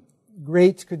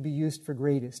 great could be used for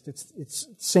greatest. It's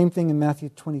the same thing in Matthew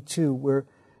 22, where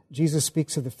Jesus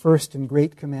speaks of the first and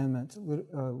great commandment,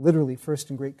 literally first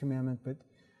and great commandment, but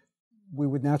we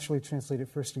would naturally translate it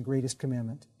first and greatest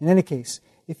commandment. In any case,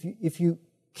 if you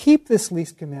keep this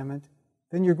least commandment,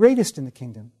 then you're greatest in the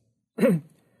kingdom.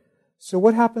 So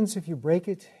what happens if you break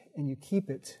it and you keep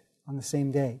it on the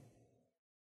same day?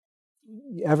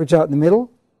 You average out in the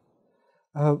middle.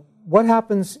 What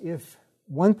happens if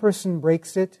one person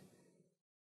breaks it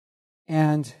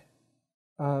and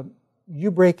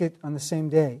you break it on the same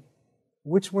day?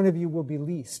 Which one of you will be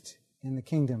least in the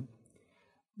kingdom?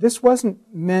 This wasn't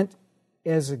meant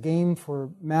as a game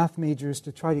for math majors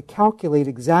to try to calculate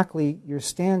exactly your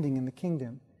standing in the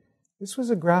kingdom. This was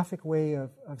a graphic way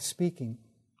of speaking.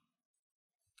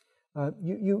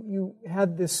 You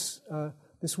had this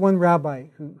one rabbi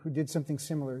who did something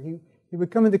similar. He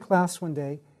would come into class one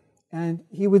day and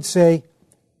he would say,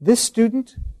 this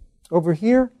student over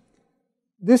here,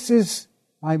 this is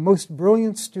my most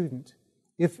brilliant student.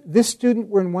 If this student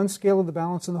were in one scale of the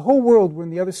balance and the whole world were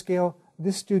in the other scale,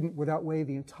 this student would outweigh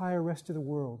the entire rest of the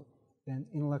world in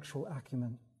intellectual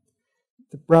acumen.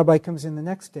 The rabbi comes in the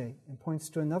next day and points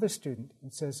to another student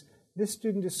and says, this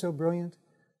student is so brilliant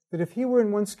that if he were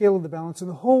in one scale of the balance and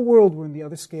the whole world were in the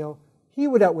other scale, he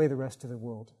would outweigh the rest of the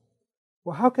world.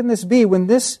 Well, how can this be when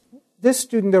this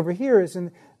student over here is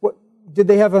in... Did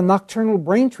they have a nocturnal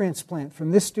brain transplant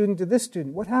from this student to this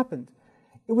student? What happened?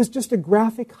 It was just a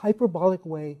graphic, hyperbolic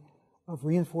way of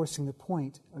reinforcing the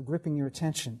point, of gripping your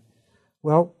attention.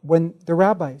 Well, when the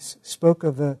rabbis spoke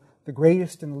of the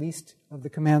greatest and the least of the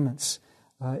commandments,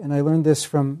 and I learned this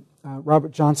from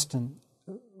Robert Johnston,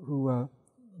 who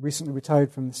recently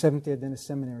retired from the Seventh-day Adventist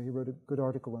Seminary. He wrote a good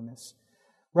article on this.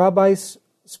 Rabbis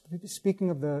speaking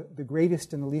of the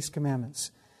greatest and the least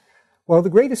commandments. Well,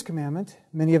 the greatest commandment,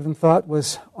 many of them thought,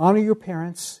 was honor your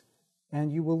parents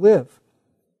and you will live.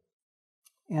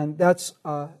 And that's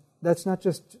not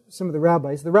just some of the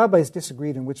rabbis. The rabbis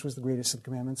disagreed on which was the greatest of the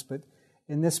commandments, but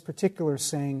in this particular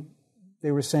saying,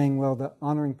 they were saying, well, the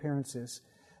honoring parents is.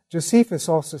 Josephus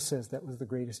also says that was the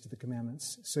greatest of the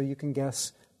commandments. So you can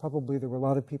guess, probably there were a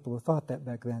lot of people who thought that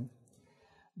back then.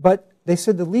 But they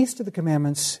said the least of the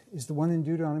commandments is the one in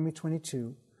Deuteronomy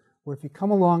 22, where if you come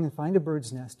along and find a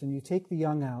bird's nest and you take the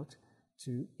young out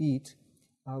to eat,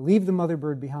 leave the mother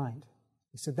bird behind.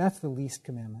 They said that's the least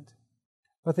commandment.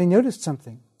 But they noticed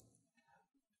something.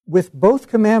 With both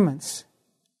commandments,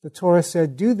 the Torah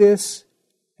said, do this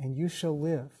and you shall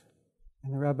live.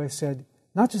 And the rabbi said,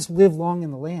 not just live long in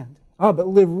the land, but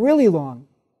live really long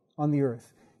on the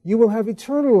earth. You will have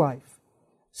eternal life.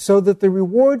 So that the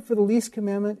reward for the least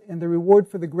commandment and the reward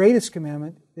for the greatest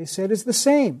commandment, they said, is the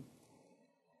same.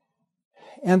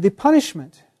 And the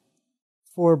punishment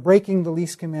for breaking the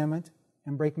least commandment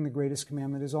and breaking the greatest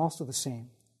commandment is also the same.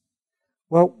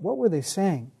 Well, what were they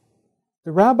saying?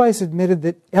 The rabbis admitted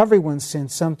that everyone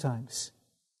sins sometimes,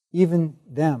 even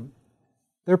them.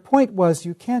 Their point was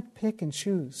you can't pick and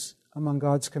choose among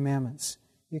God's commandments.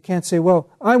 You can't say, well,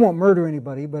 I won't murder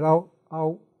anybody, but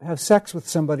I'll have sex with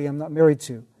somebody I'm not married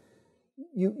to.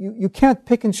 you can't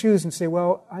pick and choose and say,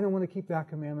 well, I don't want to keep that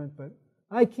commandment, but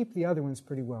I keep the other ones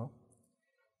pretty well.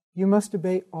 You must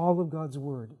obey all of God's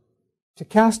word. To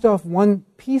cast off one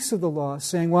piece of the law,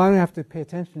 saying, well, I don't have to pay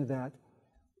attention to that,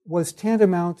 was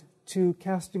tantamount to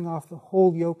casting off the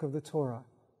whole yoke of the Torah.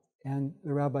 And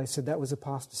the rabbi said that was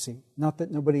apostasy. Not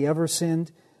that nobody ever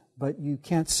sinned, but you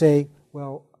can't say,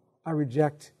 well, I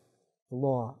reject the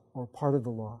law or part of the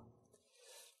law.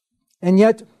 And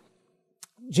yet,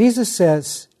 Jesus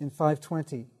says in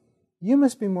 5:20, you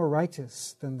must be more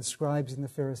righteous than the scribes and the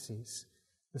Pharisees.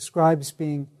 The scribes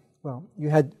being, well, you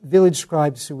had village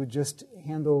scribes who would just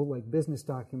handle like business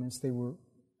documents. They were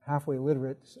halfway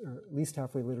literate, or at least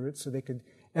halfway literate, so they could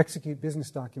execute business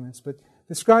documents. But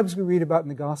the scribes we read about in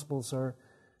the Gospels are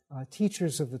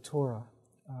teachers of the Torah.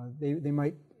 They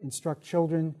might instruct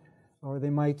children, or they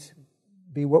might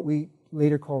be what we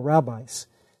later call rabbis.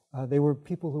 They were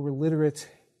people who were literate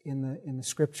in the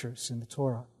scriptures, in the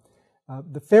Torah.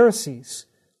 The Pharisees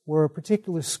were a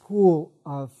particular school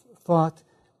of thought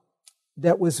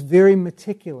that was very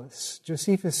meticulous.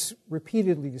 Josephus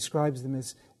repeatedly describes them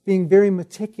as being very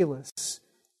meticulous,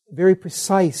 very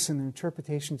precise in their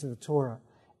interpretations of the Torah,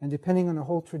 and depending on a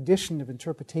whole tradition of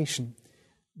interpretation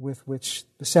with which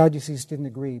the Sadducees didn't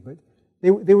agree. But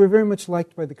they were very much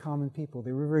liked by the common people.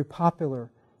 They were very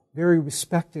popular, very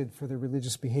respected for their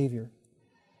religious behavior.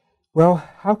 Well,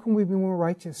 how can we be more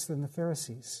righteous than the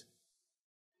Pharisees?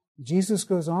 Jesus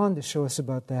goes on to show us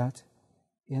about that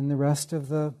in the rest of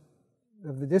the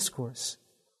discourse.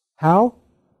 How?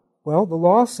 Well, the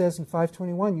law says in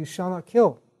 5:21, you shall not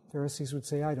kill. Pharisees would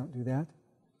say, I don't do that.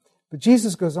 But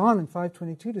Jesus goes on in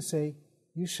 5:22 to say,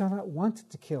 you shall not want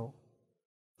to kill.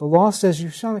 The law says you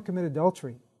shall not commit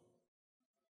adultery.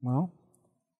 Well,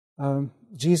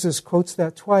 Jesus quotes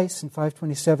that twice in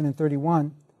 5:27 and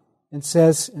 31 and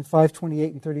says in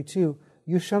 5:28 and 32,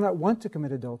 you shall not want to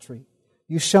commit adultery.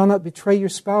 You shall not betray your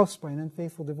spouse by an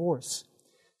unfaithful divorce.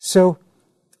 So,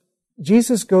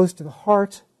 Jesus goes to the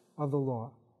heart of the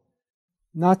law.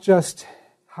 Not just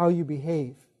how you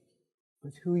behave,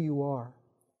 but who you are.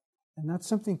 And that's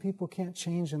something people can't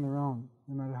change on their own,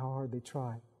 no matter how hard they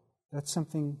try. That's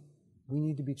something we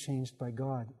need to be changed by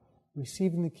God,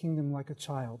 receiving the kingdom like a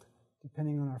child,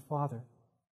 depending on our Father,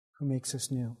 who makes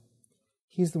us new.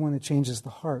 He's the one that changes the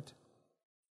heart.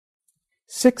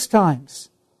 6 times,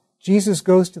 Jesus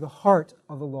goes to the heart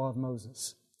of the law of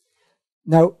Moses.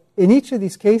 Now, in each of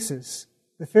these cases,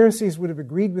 the Pharisees would have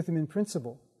agreed with him in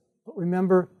principle. But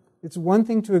remember, it's one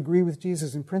thing to agree with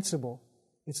Jesus in principle.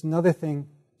 It's another thing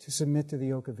to submit to the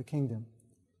yoke of the kingdom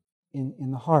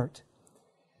in the heart.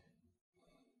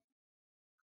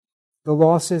 The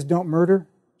law says don't murder.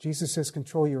 Jesus says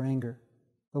control your anger.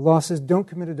 The law says don't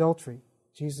commit adultery.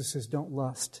 Jesus says don't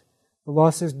lust. The law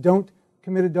says don't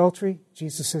commit adultery.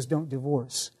 Jesus says don't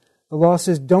divorce. The law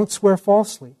says don't swear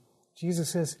falsely. Jesus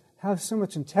says have so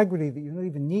much integrity that you don't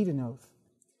even need an oath.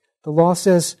 The law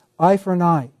says eye for an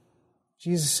eye.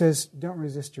 Jesus says don't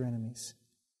resist your enemies.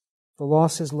 The law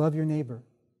says love your neighbor.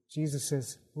 Jesus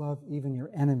says love even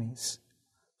your enemies.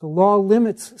 The law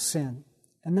limits sin,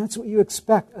 and that's what you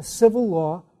expect. A civil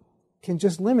law can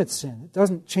just limit sin. It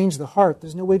doesn't change the heart.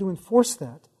 There's no way to enforce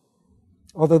that.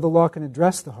 Although the law can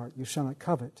address the heart, you shall not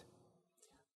covet.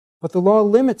 But the law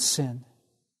limits sin.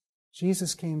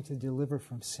 Jesus came to deliver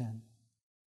from sin.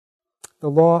 The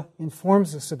law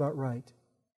informs us about right.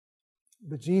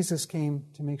 But Jesus came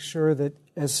to make sure that,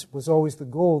 as was always the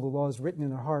goal, the law is written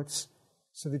in our hearts,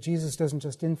 so that Jesus doesn't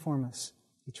just inform us,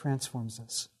 He transforms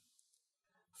us.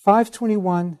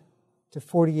 5:21 to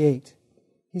 48.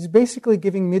 He's basically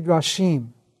giving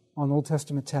midrashim on Old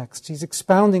Testament texts. He's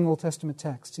expounding Old Testament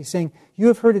texts. He's saying, you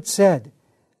have heard it said,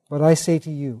 but I say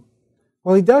to you.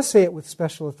 Well, he does say it with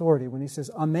special authority when he says,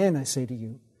 Amen, I say to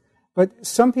you. But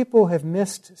some people have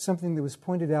missed something that was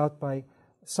pointed out by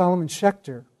Solomon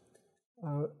Schechter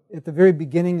at the very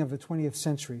beginning of the 20th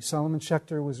century. Solomon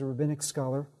Schechter was a rabbinic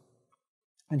scholar,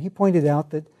 and he pointed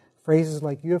out that phrases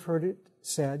like you have heard it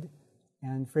said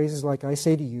and phrases like I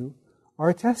say to you are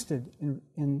attested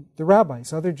in the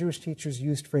rabbis. Other Jewish teachers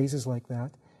used phrases like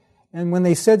that. And when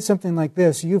they said something like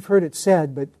this, you've heard it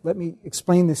said, but let me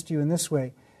explain this to you in this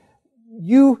way.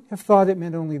 You have thought it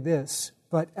meant only this,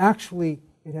 but actually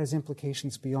it has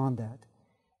implications beyond that.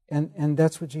 And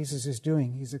that's what Jesus is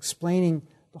doing. He's explaining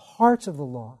the heart of the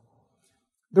law.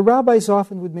 The rabbis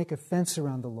often would make a fence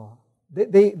around the law.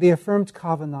 They affirmed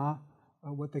kavanah,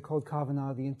 what they called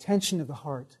kavanah, the intention of the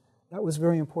heart. That was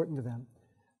very important to them.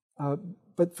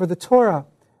 But for the Torah,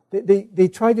 they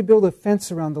tried to build a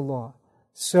fence around the law.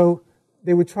 So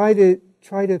they would try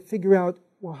to figure out,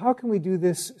 well, how can we do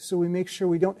this so we make sure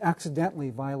we don't accidentally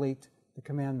violate the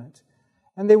commandment?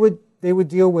 And they would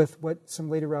deal with what some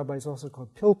later rabbis also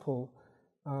called pilpul,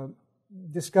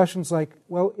 discussions like,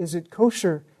 well, is it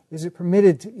kosher, is it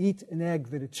permitted to eat an egg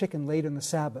that a chicken laid on the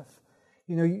Sabbath?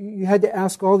 You had to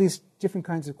ask all these different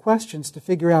kinds of questions to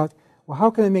figure out, well, how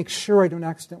can I make sure I don't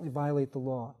accidentally violate the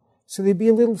law? So they'd be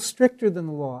a little stricter than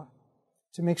the law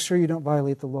to make sure you don't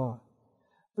violate the law.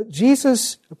 But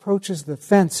Jesus approaches the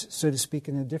fence, so to speak,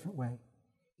 in a different way.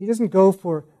 He doesn't go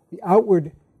for the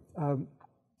outward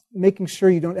making sure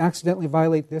you don't accidentally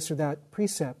violate this or that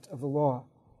precept of the law.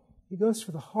 He goes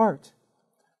for the heart.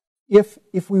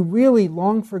 If we really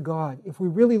long for God, if we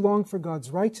really long for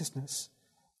God's righteousness,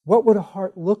 what would a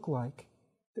heart look like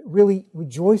that really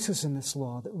rejoices in this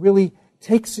law, that really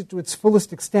takes it to its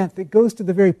fullest extent, that goes to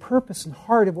the very purpose and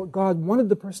heart of what God wanted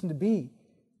the person to be,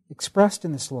 expressed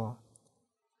in this law?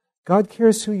 God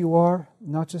cares who you are,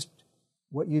 not just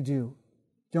what you do.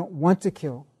 Don't want to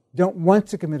kill. Don't want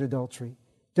to commit adultery.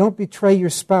 Don't betray your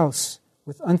spouse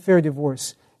with unfair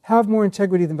divorce. Have more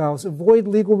integrity than vows. Avoid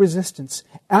legal resistance.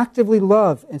 Actively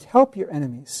love and help your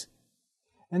enemies.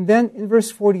 And then in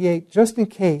verse 48, just in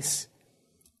case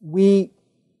we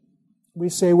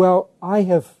say, well,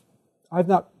 I've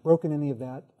not broken any of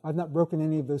that. I've not broken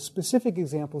any of those specific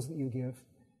examples that you give.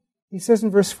 He says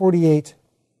in verse 48,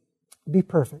 be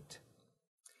perfect.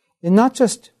 And not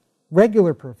just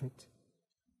regular perfect.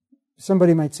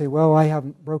 Somebody might say, well, I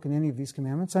haven't broken any of these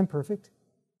commandments. I'm perfect.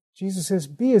 Jesus says,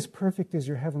 be as perfect as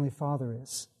your heavenly Father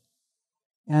is.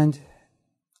 And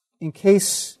in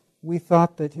case we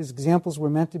thought that his examples were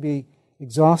meant to be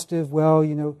exhaustive, well,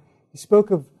 he spoke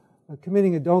of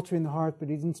committing adultery in the heart, but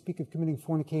he didn't speak of committing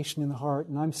fornication in the heart,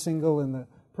 and I'm single, and the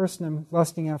person I'm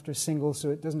lusting after is single, so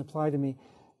it doesn't apply to me.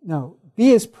 No,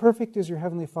 be as perfect as your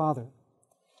heavenly Father.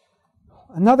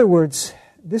 In other words,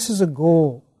 this is a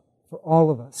goal for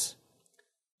all of us.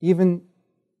 Even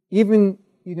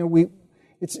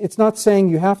it's not saying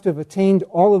you have to have attained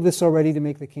all of this already to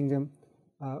make the kingdom,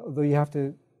 although you have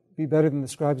to be better than the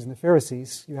scribes and the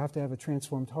Pharisees. You have to have a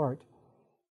transformed heart.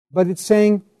 But it's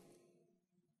saying,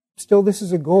 still, this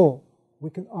is a goal. We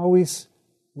can always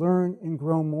learn and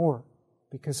grow more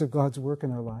because of God's work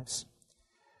in our lives.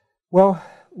 Well,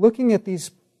 looking at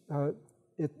these, what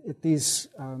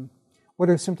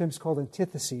are sometimes called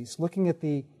antitheses, looking at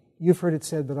the "you've heard it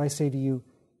said, but I say to you"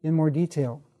 in more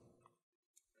detail.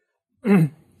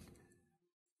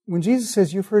 When Jesus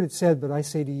says, "You've heard it said, but I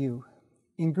say to you,"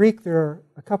 in Greek there are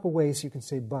a couple ways you can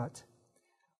say "but."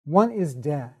 One is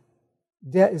 "de."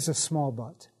 "De" is a small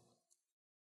but.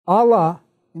 "Allah"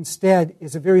 instead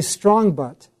is a very strong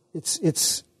but.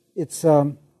 It's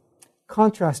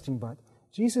contrasting but.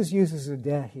 Jesus uses a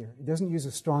 "de" here. He doesn't use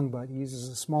a strong but. He uses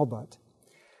a small but,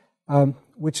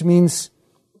 which means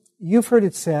you've heard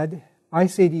it said, I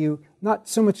say to you, not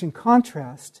so much in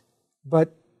contrast,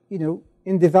 but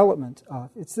in development of.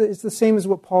 It's the same as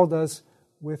what Paul does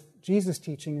with Jesus'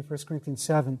 teaching in 1 Corinthians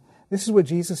 7. This is what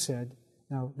Jesus said.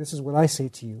 Now, this is what I say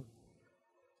to you.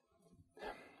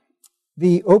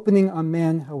 The opening on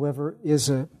man, however, is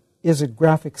a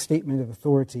graphic statement of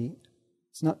authority.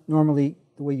 It's not normally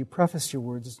the way you preface your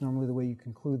words, it's normally the way you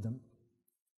conclude them.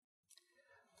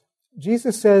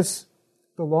 Jesus says,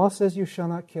 the law says you shall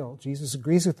not kill. Jesus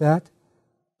agrees with that,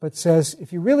 but says,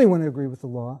 if you really want to agree with the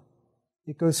law,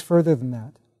 it goes further than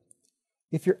that.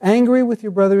 If you're angry with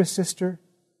your brother or sister,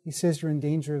 he says you're in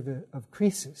danger of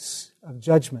krisis, of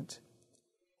judgment.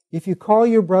 If you call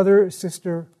your brother or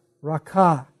sister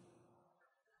rakah,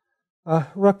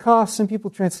 rakah, some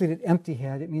people translate it empty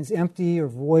head. It means empty or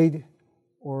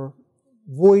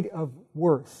void of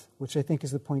worth, which I think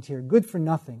is the point here. Good for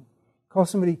nothing. Call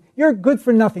somebody, you're good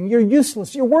for nothing, you're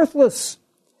useless, you're worthless.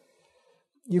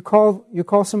 You call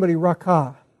somebody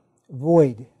rakah,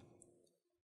 void.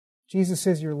 Jesus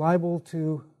says you're liable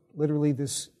to literally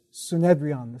this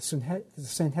Sunhedrion, the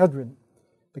Sanhedrin,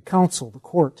 the council, the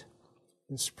court,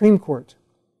 the Supreme Court.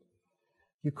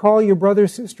 You call your brother or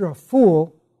sister a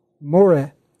fool,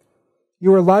 more,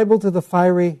 you are liable to the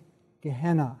fiery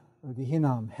Gehenna, or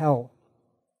Gehinnom, hell.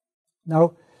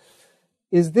 Now,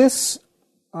 is this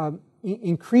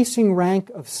increasing rank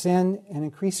of sin and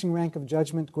increasing rank of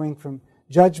judgment, going from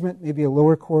judgment, maybe a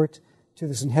lower court, to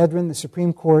the Sanhedrin, the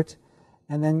Supreme Court,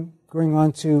 and then going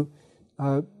on to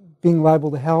being liable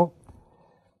to hell?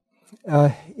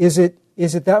 Is it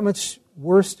that much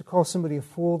worse to call somebody a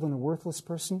fool than a worthless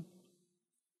person?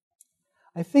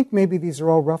 I think maybe these are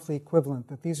all roughly equivalent,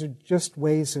 that these are just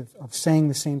ways of saying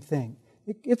the same thing.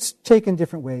 It's taken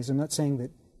different ways. I'm not saying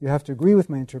that you have to agree with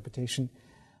my interpretation,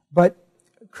 but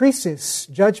krisis,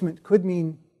 judgment, could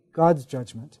mean God's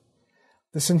judgment.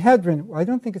 The Sanhedrin, I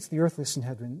don't think it's the earthly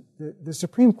Sanhedrin. The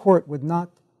Supreme Court would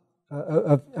not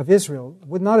of Israel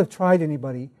would not have tried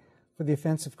anybody for the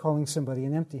offense of calling somebody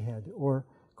an empty head or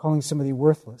calling somebody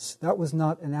worthless. That was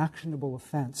not an actionable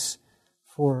offense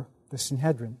for the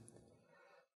Sanhedrin.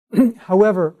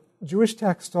 However, Jewish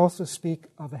texts also speak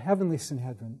of a heavenly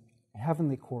Sanhedrin, a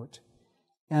heavenly court,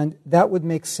 and that would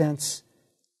make sense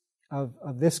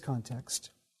of this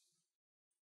context,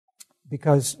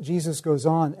 because Jesus goes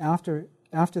on after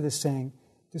this saying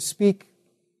to speak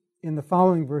in the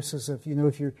following verses of,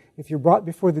 if you're brought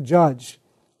before the judge,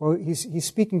 well, he's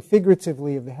speaking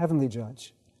figuratively of the heavenly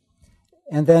judge.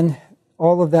 And then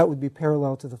all of that would be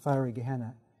parallel to the fiery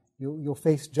Gehenna. You'll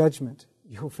face judgment.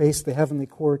 You'll face the heavenly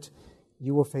court.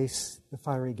 You will face the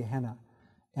fiery Gehenna.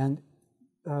 And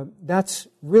that's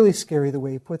really scary the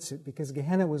way he puts it, because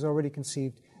Gehenna was already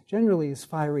conceived generally as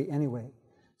fiery anyway.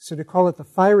 So to call it the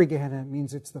fiery Gehenna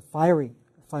means it's the fiery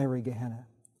Gehenna.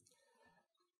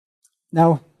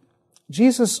 Now,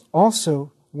 Jesus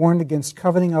also warned against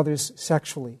coveting others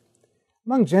sexually.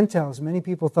 Among Gentiles, many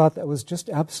people thought that was just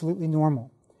absolutely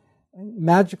normal. And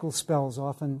magical spells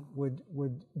often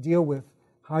would deal with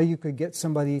how you could get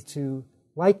somebody to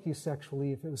like you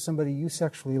sexually if it was somebody you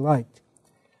sexually liked.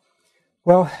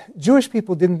 Well, Jewish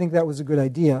people didn't think that was a good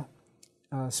idea,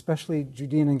 especially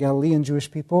Judean and Galilean Jewish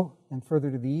people, and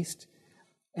further to the east.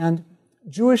 And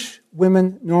Jewish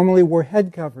women normally wore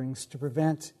head coverings to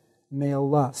prevent male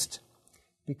lust,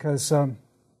 because in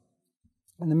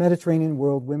the Mediterranean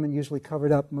world, women usually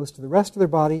covered up most of the rest of their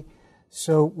body.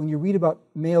 So when you read about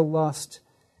male lust,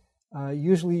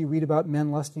 usually you read about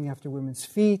men lusting after women's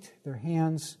feet, their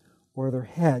hands, or their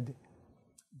head.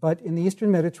 But in the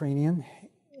Eastern Mediterranean,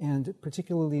 and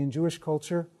particularly in Jewish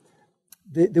culture,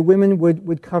 the women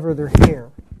would cover their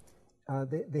hair.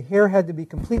 The hair had to be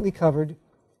completely covered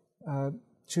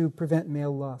to prevent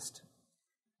male lust.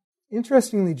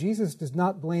 Interestingly, Jesus does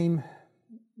not blame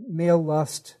male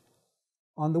lust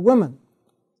on the woman,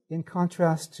 in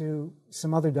contrast to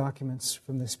some other documents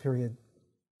from this period.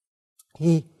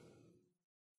 He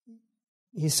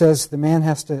says the man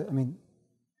has to,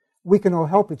 we can all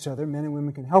help each other. Men and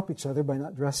women can help each other by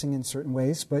not dressing in certain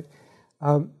ways, but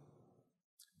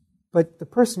the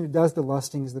person who does the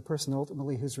lusting is the person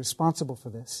ultimately who's responsible for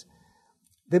this.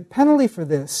 The penalty for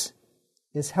this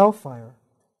is hellfire.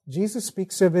 Jesus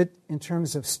speaks of it in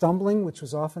terms of stumbling, which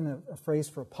was often a phrase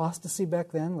for apostasy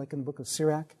back then, like in the book of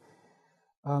Sirach.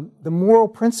 The moral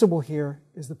principle here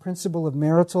is the principle of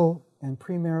marital and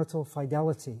premarital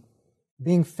fidelity.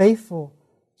 Being faithful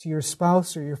to your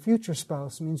spouse or your future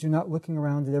spouse means you're not looking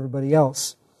around at everybody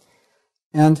else.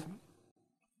 And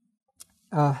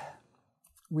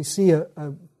we see a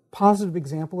positive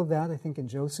example of that, I think, in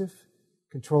Joseph,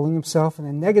 controlling himself, and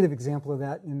a negative example of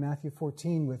that in Matthew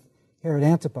 14 with Herod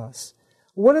Antipas.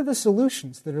 What are the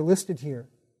solutions that are listed here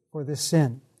for this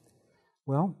sin?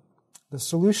 Well, the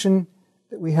solution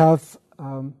that we have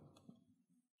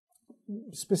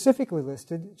specifically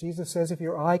listed, Jesus says, if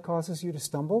your eye causes you to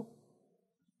stumble,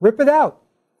 rip it out.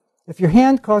 If your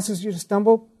hand causes you to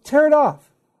stumble, tear it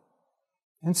off.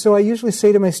 And so I usually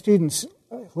say to my students,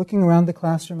 looking around the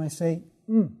classroom, I say,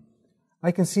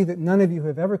 I can see that none of you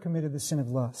have ever committed the sin of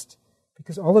lust,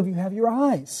 because all of you have your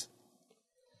eyes.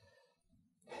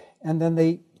 And then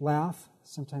they laugh,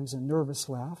 sometimes a nervous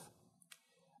laugh.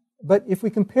 But if we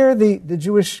compare the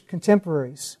Jewish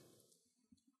contemporaries,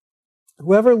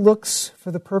 whoever looks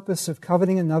for the purpose of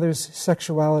coveting another's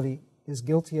sexuality is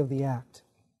guilty of the act.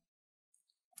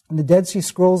 In the Dead Sea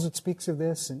Scrolls, it speaks of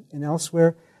this, and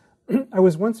elsewhere. I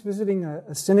was once visiting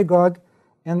a synagogue,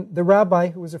 and the rabbi,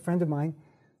 who was a friend of mine,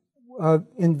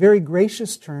 in very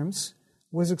gracious terms,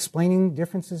 was explaining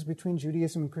differences between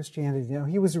Judaism and Christianity. Now,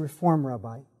 he was a Reform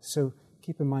rabbi, so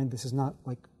keep in mind this is not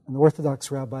like an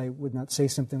Orthodox rabbi would not say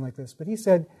something like this. But he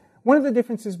said, one of the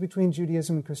differences between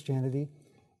Judaism and Christianity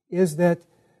is that,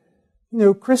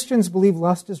 Christians believe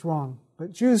lust is wrong,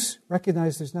 but Jews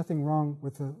recognize there's nothing wrong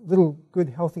with a little good,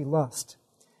 healthy lust.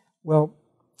 Well,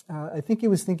 I think he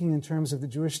was thinking in terms of the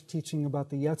Jewish teaching about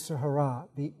the Yetzer Hara,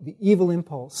 the evil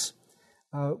impulse,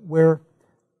 where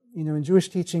in Jewish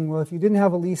teaching, well, if you didn't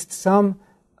have at least some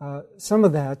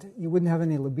of that, you wouldn't have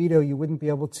any libido, you wouldn't be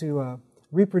able to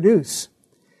reproduce.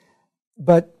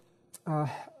 But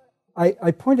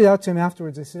I pointed out to him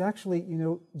afterwards, I said, actually,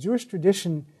 Jewish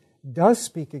tradition does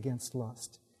speak against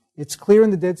lust. It's clear in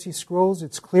the Dead Sea Scrolls,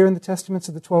 it's clear in the Testaments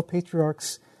of the 12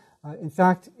 Patriarchs. In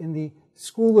fact, in the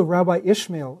school of Rabbi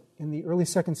Ishmael in the early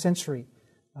 2nd century,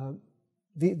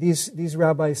 these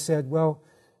rabbis said, well,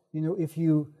 if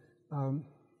you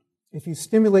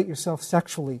stimulate yourself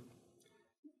sexually,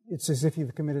 it's as if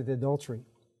you've committed adultery.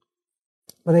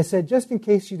 But I said, just in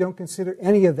case you don't consider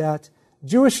any of that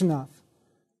Jewish enough,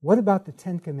 What about the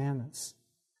 10 Commandments?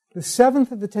 The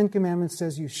 7th of the 10 Commandments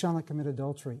says you shall not commit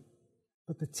adultery.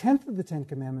 But the 10th of the 10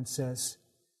 Commandments says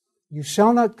you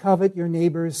shall not covet your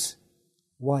neighbor's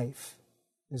wife,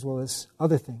 as well as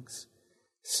other things.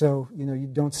 So, you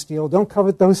don't steal. Don't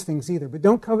covet those things either. But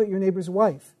don't covet your neighbor's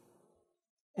wife.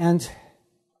 And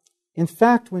in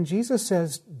fact, when Jesus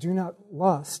says, do not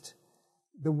lust,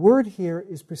 the word here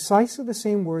is precisely the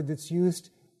same word that's used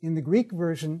in the Greek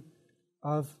version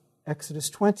of Exodus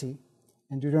 20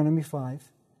 and Deuteronomy 5.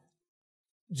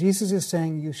 Jesus is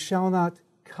saying, you shall not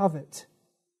covet.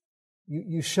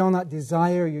 You shall not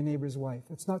desire your neighbor's wife.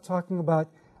 It's not talking about,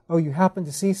 you happen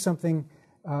to see something,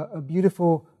 a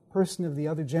beautiful person of the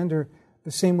other gender,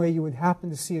 the same way you would happen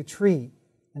to see a tree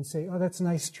and say, that's a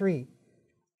nice tree.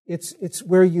 It's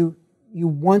where you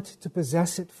want to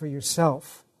possess it for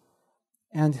yourself.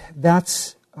 And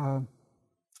that's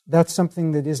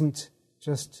something that isn't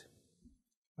just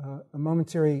a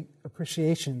momentary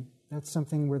appreciation. That's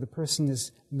something where the person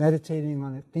is meditating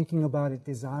on it, thinking about it,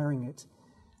 desiring it.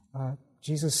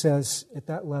 Jesus says at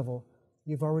that level,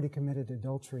 you've already committed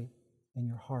adultery in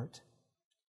your heart.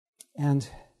 And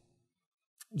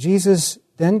Jesus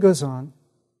then goes on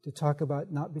to talk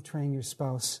about not betraying your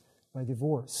spouse by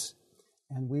divorce.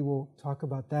 And we will talk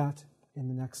about that in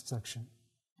the next section.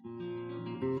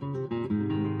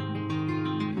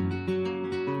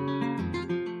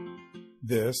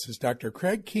 This is Dr.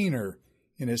 Craig Keener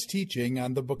in his teaching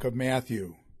on the book of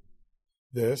Matthew.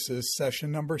 This is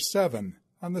session number 7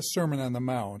 on the Sermon on the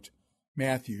Mount,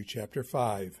 Matthew chapter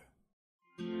 5.